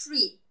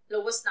 3,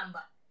 lowest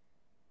number.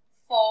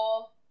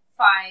 4,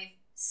 5,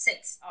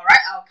 6.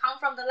 Alright, I'll count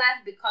from the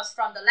left because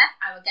from the left,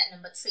 I will get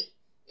number 3.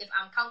 If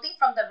I'm counting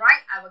from the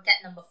right, I will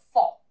get number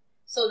 4.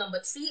 So number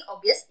 3,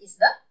 obvious, is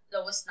the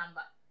lowest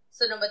number.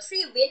 So number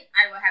 3 win,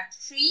 I will have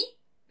 3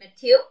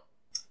 methyl,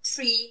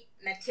 3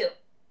 methyl.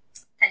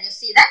 Can you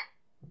see that?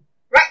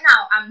 Right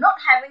now, I'm not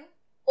having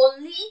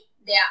only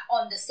they are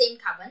on the same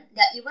carbon,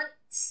 they are even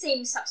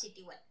same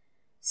substituent.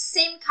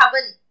 Same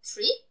carbon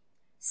 3,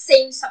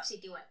 same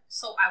substituent.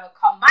 So I will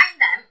combine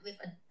them with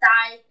a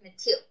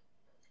dimethyl.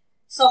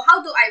 So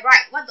how do I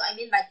write? What do I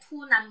mean by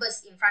 2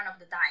 numbers in front of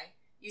the di?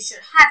 You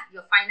should have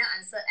your final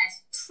answer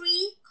as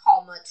 3,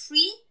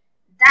 3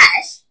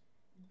 dash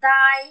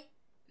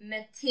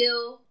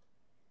dimethyl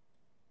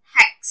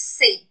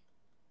hexane.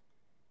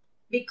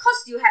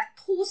 Because you have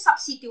 2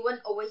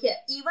 substituents over here,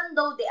 even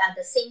though they are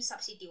the same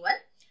substituent,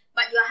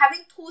 but you are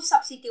having 2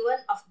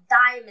 substituents of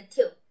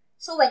dimethyl.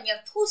 So when you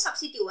have 2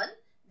 substituents,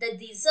 they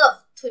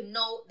deserve to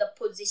know the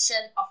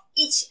position of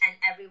each and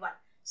every one.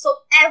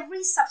 So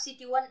every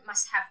substituent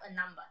must have a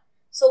number.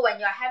 So when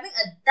you are having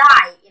a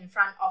di in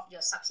front of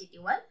your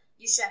substituent,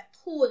 you should have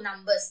 2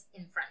 numbers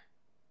in front.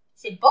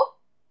 Simple?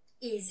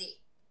 Easy.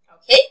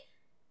 Okay?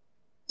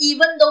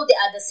 Even though they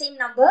are the same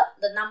number,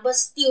 the numbers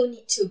still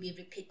need to be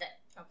repeated.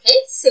 Okay?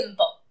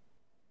 Simple.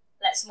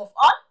 Let's move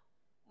on.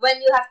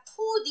 When you have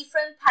 2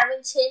 different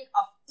parent chain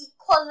of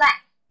equal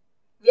length,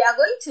 we are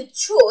going to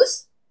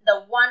choose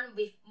the one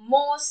with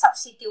more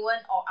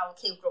substituent or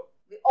alkyl group.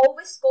 We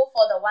always go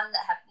for the one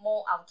that have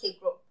more alkyl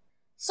group.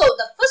 So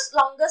the first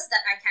longest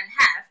that I can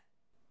have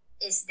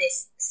is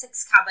this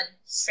 6 carbon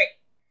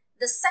straight.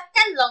 The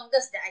second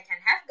longest that I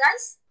can have,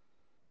 guys,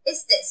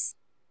 is this.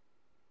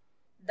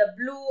 The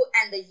blue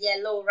and the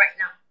yellow right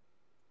now.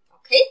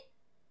 Okay?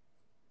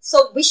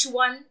 So which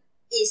one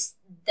is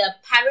the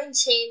parent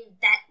chain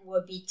that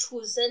will be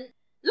chosen?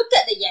 Look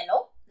at the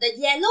yellow. The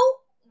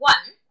yellow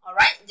one,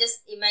 alright,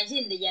 just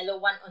imagine the yellow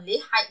one only,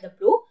 hide the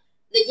blue.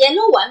 The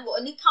yellow one will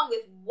only come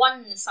with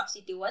 1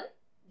 substituent,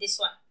 this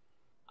one.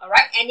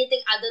 Alright,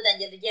 anything other than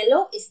the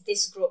yellow is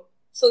this group.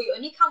 So you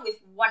only come with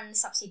 1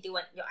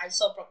 substituent, your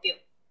isopropyl.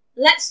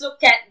 Let's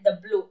look at the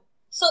blue.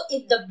 So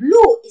if the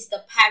blue is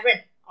the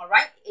parent,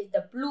 alright, if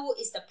the blue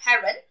is the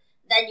parent,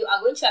 then you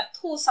are going to have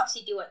 2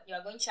 substituents. You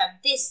are going to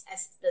have this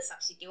as the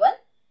substituent.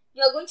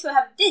 You are going to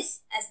have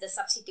this as the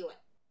substituent.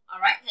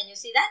 Alright, can you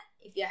see that?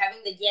 If you're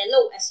having the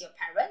yellow as your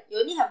parent, you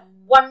only have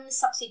 1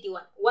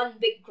 substituent, 1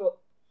 big group.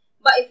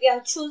 But if you are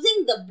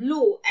choosing the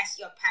blue as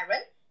your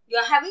parent, you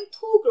are having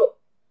 2 groups.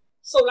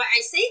 So like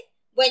I say,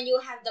 when you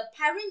have the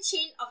parent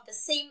chain of the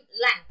same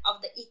length,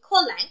 of the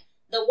equal length,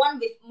 the one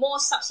with more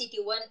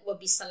substituent will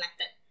be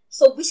selected.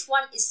 So which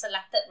one is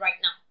selected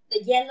right now?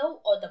 The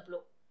yellow or the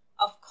blue?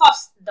 Of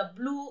course, the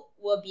blue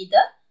will be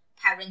the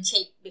parent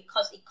chain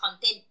because it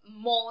contains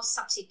more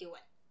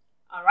substituent.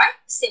 Alright,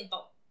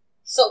 simple.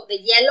 So the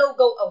yellow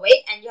go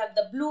away and you have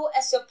the blue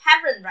as your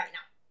parent right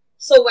now.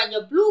 So when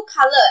your blue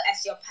color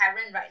as your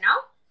parent right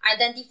now,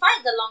 identify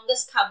the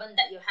longest carbon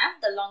that you have.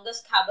 The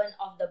longest carbon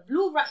of the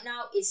blue right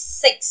now is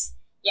 6.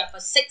 You have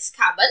a 6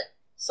 carbon.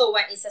 So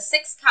when it's a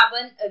 6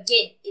 carbon,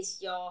 again,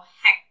 is your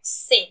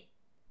hexane.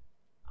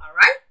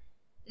 Alright.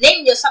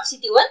 Name your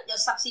substituent. Your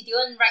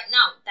substituent right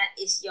now, that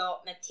is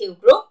your methyl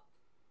group.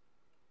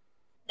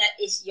 That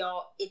is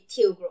your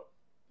ethyl group.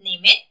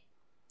 Name it.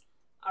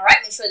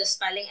 Alright, make sure the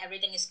spelling,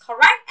 everything is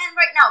correct. And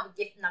right now,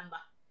 we give number.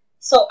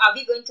 So are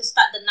we going to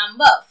start the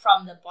number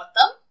from the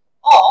bottom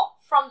or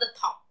from the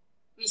top?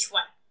 Which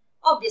one?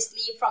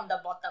 Obviously from the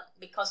bottom,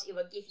 because it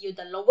will give you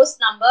the lowest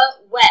number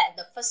where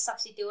the first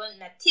substituent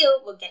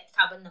methyl will get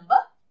carbon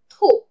number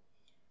 2.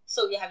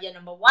 So you have your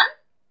number 1,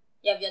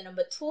 you have your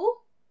number 2,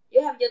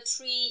 you have your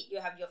 3,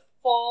 you have your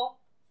 4,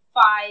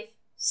 5,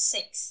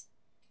 6.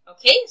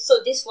 Okay,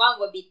 so this one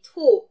will be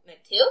 2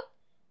 methyl,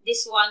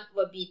 this one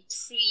will be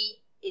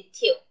 3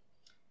 ethyl.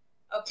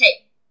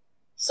 Okay,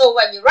 so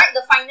when you write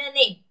the final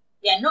name,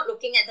 we are not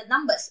looking at the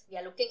numbers. We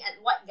are looking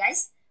at what,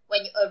 guys?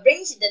 When you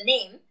arrange the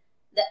name,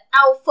 the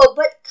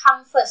alphabet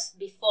comes first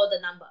before the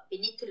number. We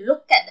need to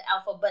look at the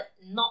alphabet,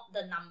 not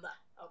the number.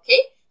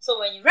 Okay? So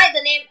when you write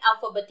the name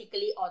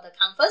alphabetically, order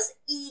comes first,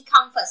 E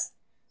comes first.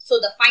 So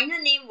the final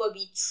name will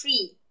be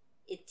 3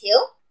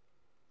 ethyl,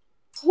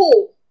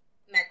 2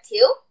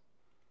 methyl,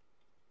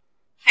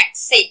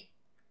 hexane.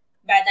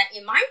 Bear that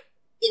in mind.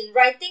 In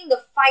writing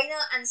the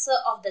final answer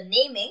of the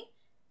naming,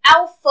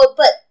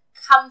 alphabet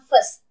comes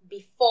first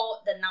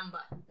before the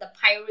number. The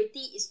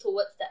priority is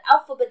towards the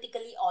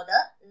alphabetically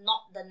order,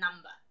 not the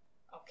number.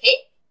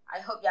 Okay? I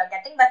hope you are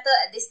getting better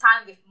at this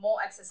time with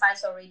more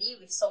exercise already,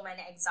 with so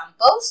many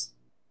examples.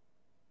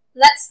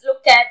 Let's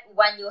look at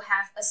when you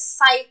have a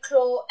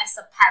cyclo as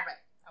a parent.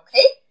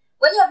 Okay?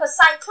 When you have a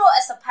cyclo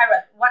as a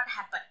parent, what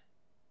happened?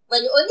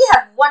 When you only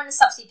have one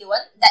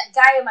substituent, that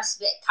guy must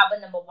be at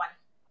carbon number 1.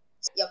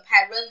 Your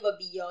parent will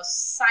be your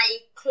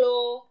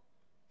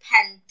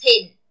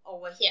cyclopentane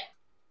over here.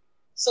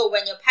 So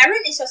when your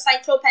parent is your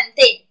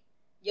cyclopentane,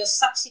 your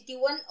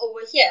substituent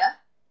over here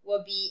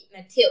will be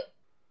methyl.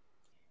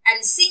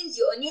 And since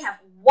you only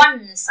have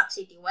one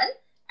substituent,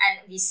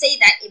 and we say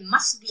that it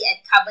must be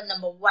at carbon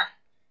number 1,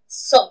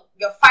 so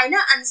your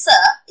final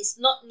answer is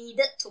not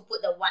needed to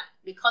put the 1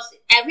 because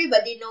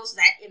everybody knows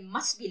that it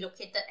must be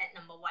located at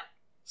number 1.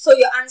 So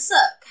your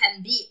answer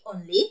can be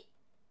only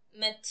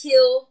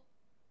methyl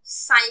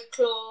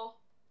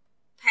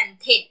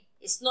cyclopentane.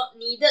 It's not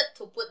needed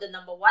to put the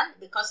number 1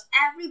 because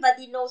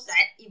everybody knows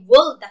that it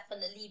will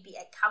definitely be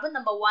at carbon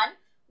number 1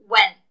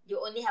 when you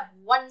only have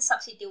one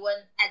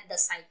substituent at the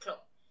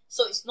cyclo.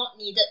 So it's not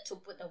needed to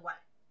put the 1.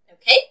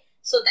 Okay?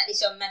 So that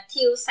is your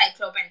methyl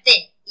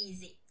cyclopentane.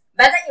 Easy.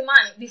 Bear that in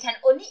mind, we can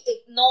only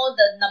ignore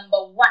the number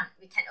 1.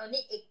 We can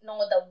only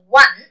ignore the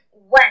 1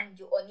 when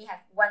you only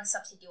have one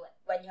substituent.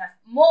 When you have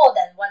more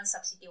than one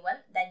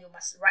substituent, then you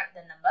must write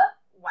the number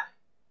 1.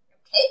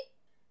 Okay?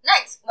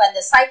 Next, when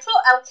the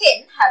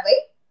cycloalkane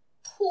having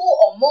 2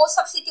 or more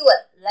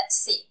substituent, let's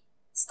see.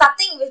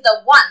 Starting with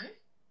the 1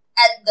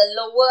 at the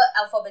lower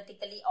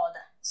alphabetically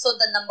order. So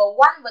the number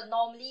 1 will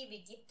normally be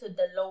given to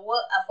the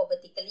lower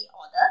alphabetically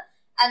order.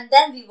 And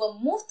then we will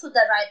move to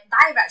the right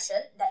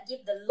direction that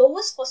give the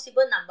lowest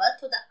possible number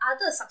to the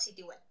other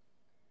substituent.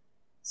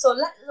 So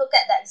let's look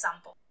at the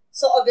example.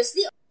 So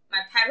obviously,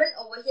 my parent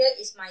over here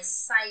is my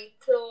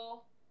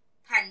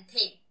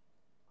cyclopentane.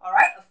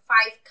 Alright, a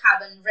 5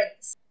 carbon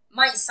rings.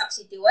 My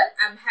substituent,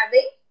 I'm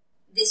having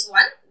this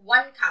one,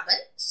 1 carbon,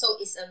 so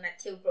it's a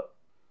methyl group.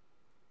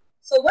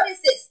 So what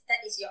is this?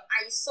 That is your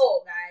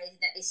iso, guys.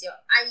 That is your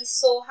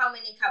iso, how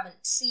many carbon?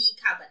 3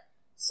 carbon.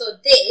 So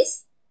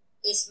this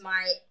is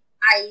my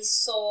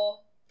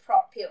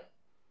isopropyl.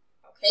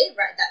 Okay,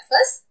 write that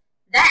first.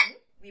 Then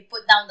we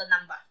put down the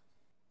number.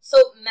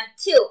 So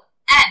methyl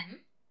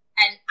M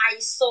and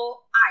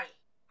iso I.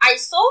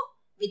 Iso,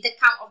 we take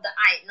count of the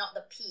I, not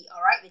the P.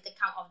 Alright, we take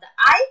count of the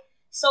I.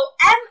 So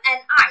M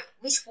and I,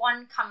 which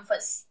one comes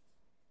first?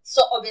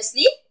 So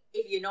obviously,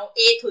 if you know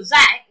A to Z,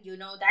 you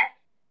know that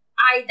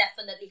I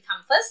definitely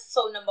comes first.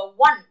 So number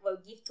 1 will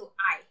give to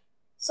I.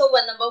 So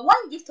when number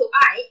 1 gives to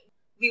I,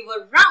 we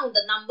will round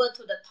the number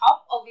to the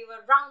top or we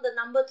will round the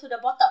number to the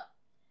bottom.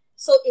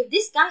 So if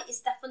this guy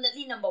is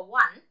definitely number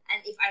 1,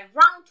 and if I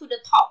round to the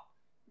top,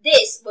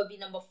 this will be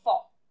number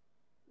 4.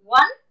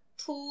 1,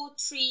 2,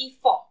 3,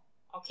 4.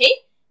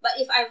 Okay? But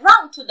if I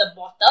round to the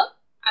bottom,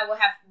 I will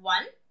have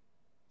 1,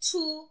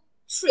 2,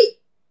 3.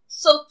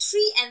 So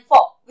 3 and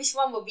 4, which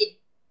one will be?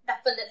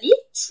 Definitely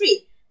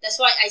 3. That's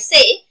why I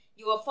say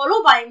you will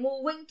follow by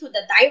moving to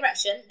the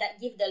direction that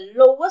give the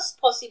lowest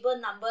possible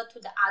number to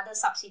the other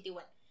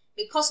substituent.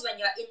 Because when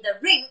you're in the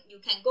ring, you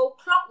can go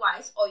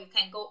clockwise or you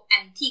can go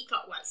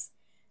anti-clockwise.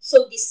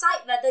 So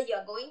decide whether whether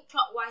you're going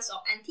clockwise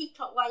or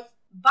anti-clockwise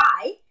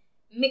by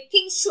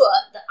making sure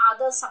the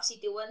other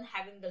substituent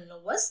having the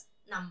lowest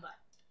number.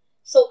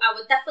 So I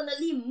will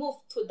definitely move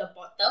to the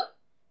bottom.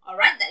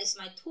 Alright, that is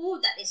my 2,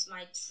 that is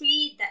my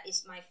 3, that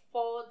is my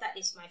 4, that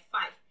is my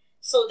 5.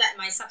 So that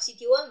my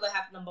substituent will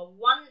have number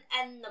 1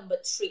 and number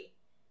 3.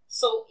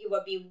 So it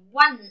will be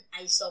 1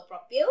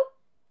 isopropyl,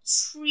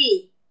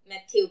 3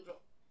 methyl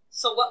group.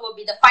 So what will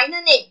be the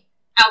final name?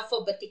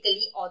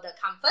 Alphabetically order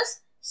come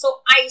first.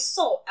 So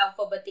iso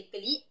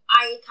alphabetically,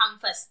 I come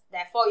first.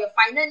 Therefore, your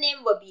final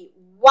name will be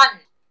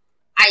 1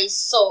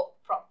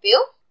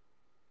 isopropyl,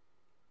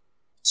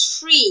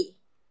 3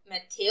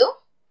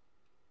 methyl,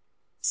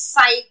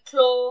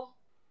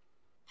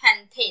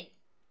 cyclopentane.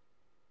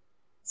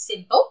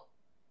 Simple.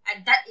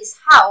 And that is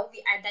how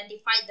we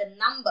identify the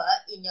number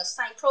in your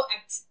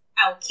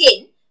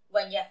cycloalkane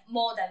when you have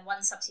more than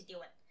one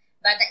substituent.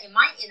 Bear that in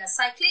mind, in a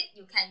cyclic,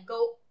 you can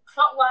go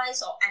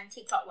clockwise or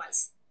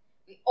anti-clockwise.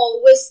 We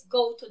always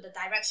go to the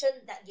direction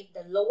that gives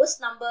the lowest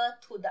number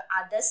to the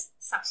other's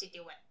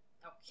substituent.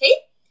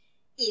 Okay?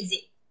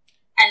 Easy.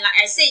 And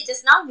like I said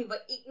just now, we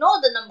will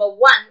ignore the number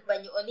 1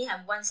 when you only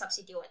have one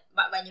substituent.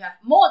 But when you have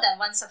more than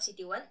one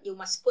substituent, you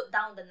must put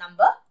down the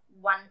number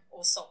 1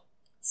 also.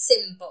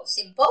 Simple,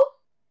 simple.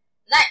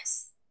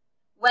 Next,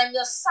 when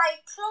your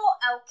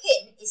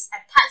cycloalkane is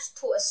attached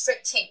to a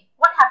straight chain,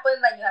 what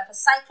happens when you have a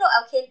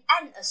cycloalkane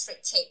and a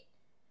straight chain?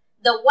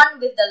 The one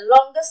with the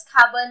longest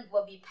carbon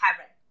will be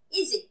parent.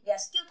 Easy, we are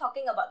still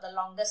talking about the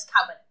longest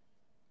carbon.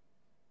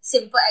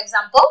 Simple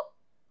example,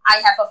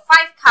 I have a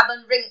 5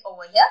 carbon ring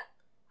over here.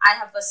 I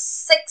have a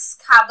 6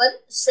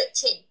 carbon straight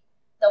chain.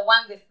 The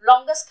one with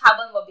longest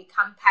carbon will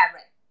become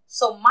parent.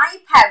 So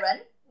my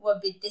parent will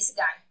be this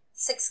guy,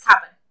 6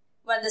 carbon.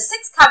 When the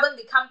 6 carbon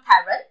become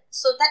parent,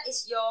 so that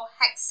is your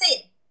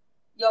hexane.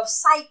 Your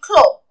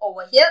cyclo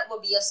over here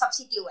will be your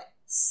substituent.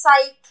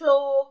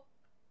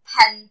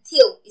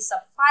 Cyclopentyl is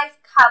a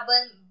 5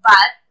 carbon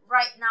but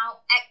right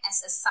now act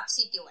as a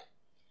substituent.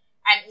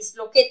 And it's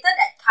located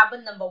at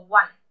carbon number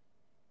 1.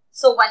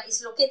 So when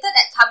it's located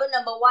at carbon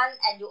number 1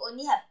 and you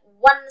only have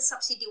one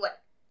substituent,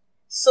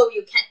 so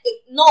you can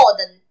ignore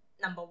the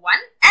number 1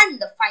 and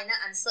the final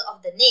answer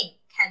of the name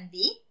can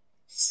be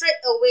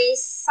straight away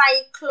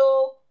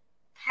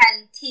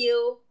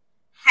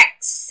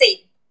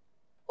cyclopentylhexane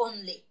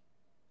only.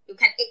 You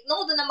can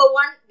ignore the number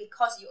 1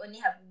 because you only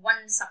have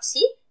one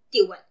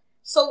substituent.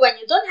 So when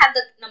you don't have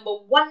the number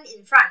 1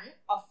 in front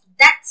of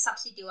that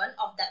substituent,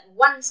 of that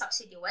one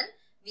substituent,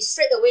 we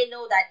straight away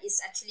know that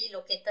it's actually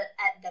located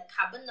at the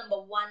carbon number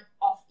 1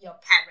 of your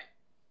parent.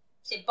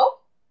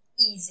 Simple,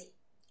 easy.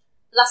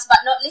 Last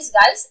but not least,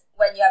 guys,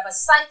 when you have a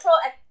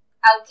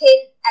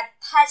cycloalkane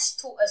attached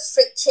to a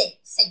straight chain,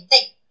 same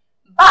thing.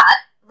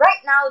 But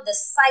right now, the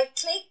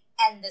cyclic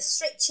and the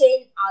straight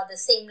chain are the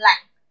same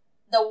length.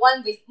 The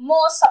one with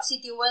more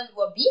substituent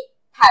will be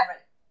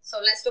parent. So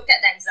let's look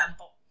at the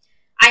example.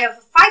 I have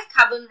a 5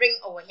 carbon ring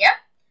over here.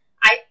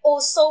 I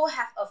also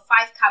have a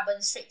 5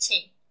 carbon straight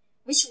chain.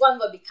 Which one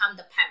will become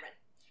the parent?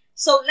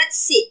 So let's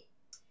see.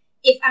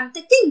 If I'm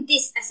taking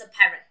this as a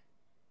parent,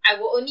 I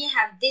will only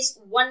have this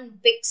one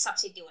big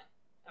substituent.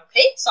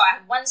 Okay, so I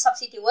have one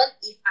substituent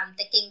if I'm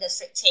taking the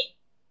straight chain.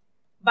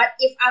 But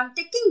if I'm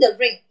taking the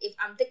ring,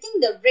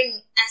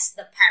 as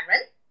the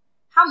parent,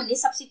 how many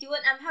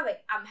substituents I'm having?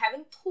 I'm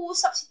having 2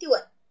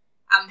 substituents.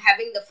 I'm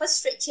having the first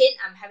straight chain,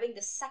 I'm having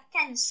the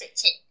second straight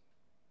chain.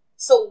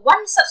 So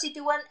 1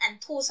 substituent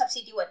and 2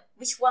 substituents,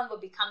 which one will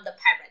become the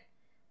parent?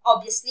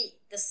 Obviously,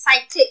 the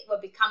cyclic will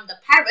become the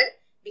parent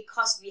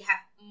because we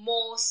have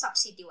more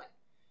substituent.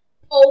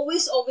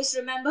 Always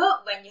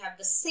remember, when you have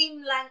the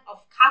same length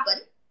of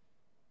carbon,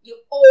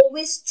 you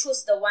always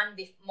choose the one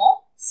with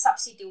more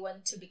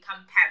substituent to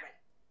become parent.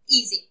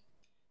 Easy.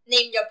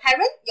 Name your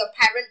parent. Your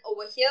parent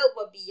over here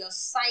will be your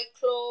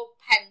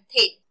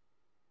cyclopentane.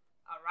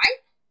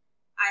 Alright.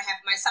 I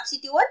have my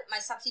substituent. My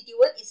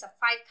substituent is a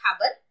 5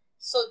 carbon.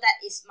 So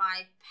that is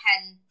my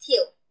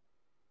pentyl.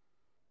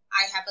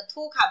 I have a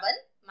 2 carbon,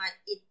 my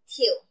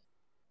ethyl.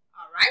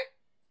 Alright.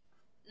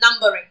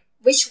 Numbering.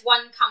 Which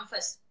one comes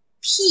first?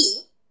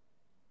 P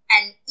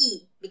and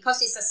E.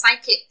 Because it's a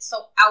cyclic.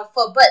 So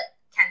alphabet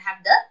can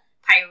have the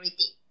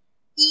priority.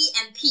 E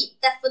and P,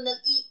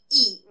 definitely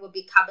E will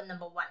be carbon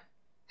number 1.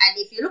 And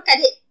if you look at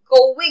it,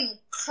 going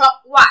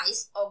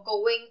clockwise or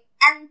going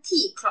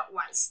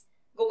anti-clockwise,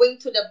 going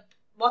to the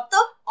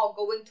bottom or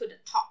going to the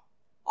top.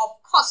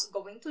 Of course,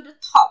 going to the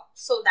top,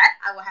 so that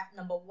I will have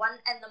number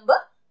 1 and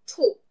number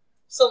 2.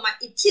 So my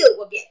ethyl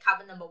will be at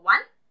carbon number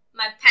 1.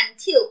 My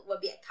pentyl will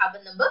be at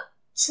carbon number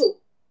 2.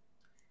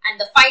 And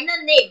the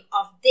final name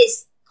of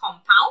this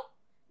compound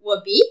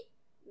will be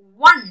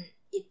 1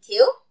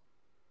 ethyl,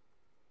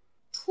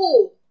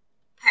 2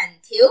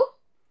 pentyl,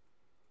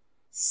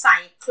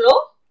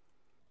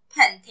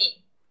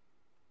 cyclopentane.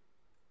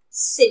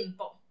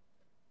 Simple.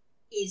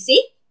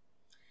 Easy.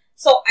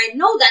 So I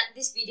know that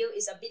this video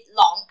is a bit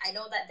long. I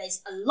know that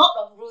there's a lot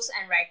of rules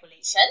and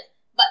regulation,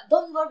 but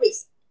don't worry,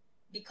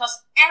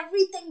 because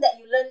everything that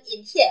you learn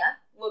in here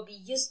will be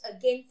used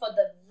again for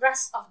the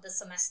rest of the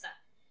semester.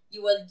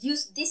 you will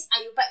use these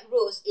IUPAC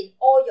rules in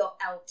all your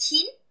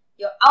alkene,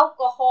 your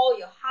alcohol,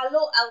 your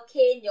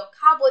haloalkane, your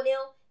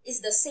carbonyl. Is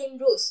the same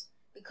rules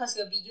because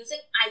you'll be using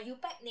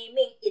IUPAC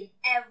naming in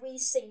every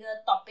single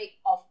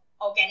topic of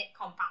organic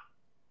compound.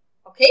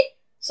 Okay,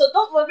 so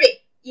don't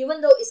worry,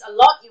 even though it's a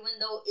lot, even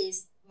though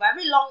it's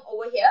very long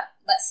over here,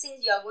 but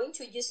since you are going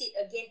to use it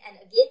again and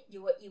again,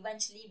 you will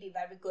eventually be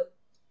very good.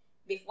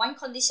 With one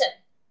condition,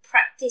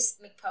 practice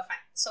make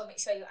perfect. So make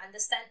sure you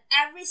understand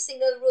every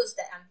single rules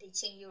that I'm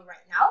teaching you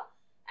right now.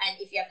 And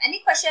if you have any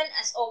question,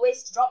 as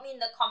always, drop me in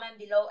the comment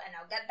below and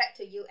I'll get back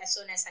to you as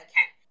soon as I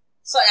can.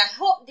 So I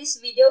hope this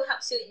video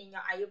helps you in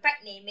your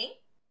IUPAC naming.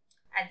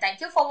 And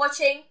thank you for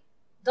watching.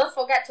 Don't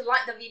forget to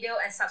like the video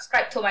and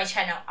subscribe to my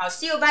channel. I'll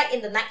see you back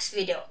in the next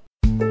video.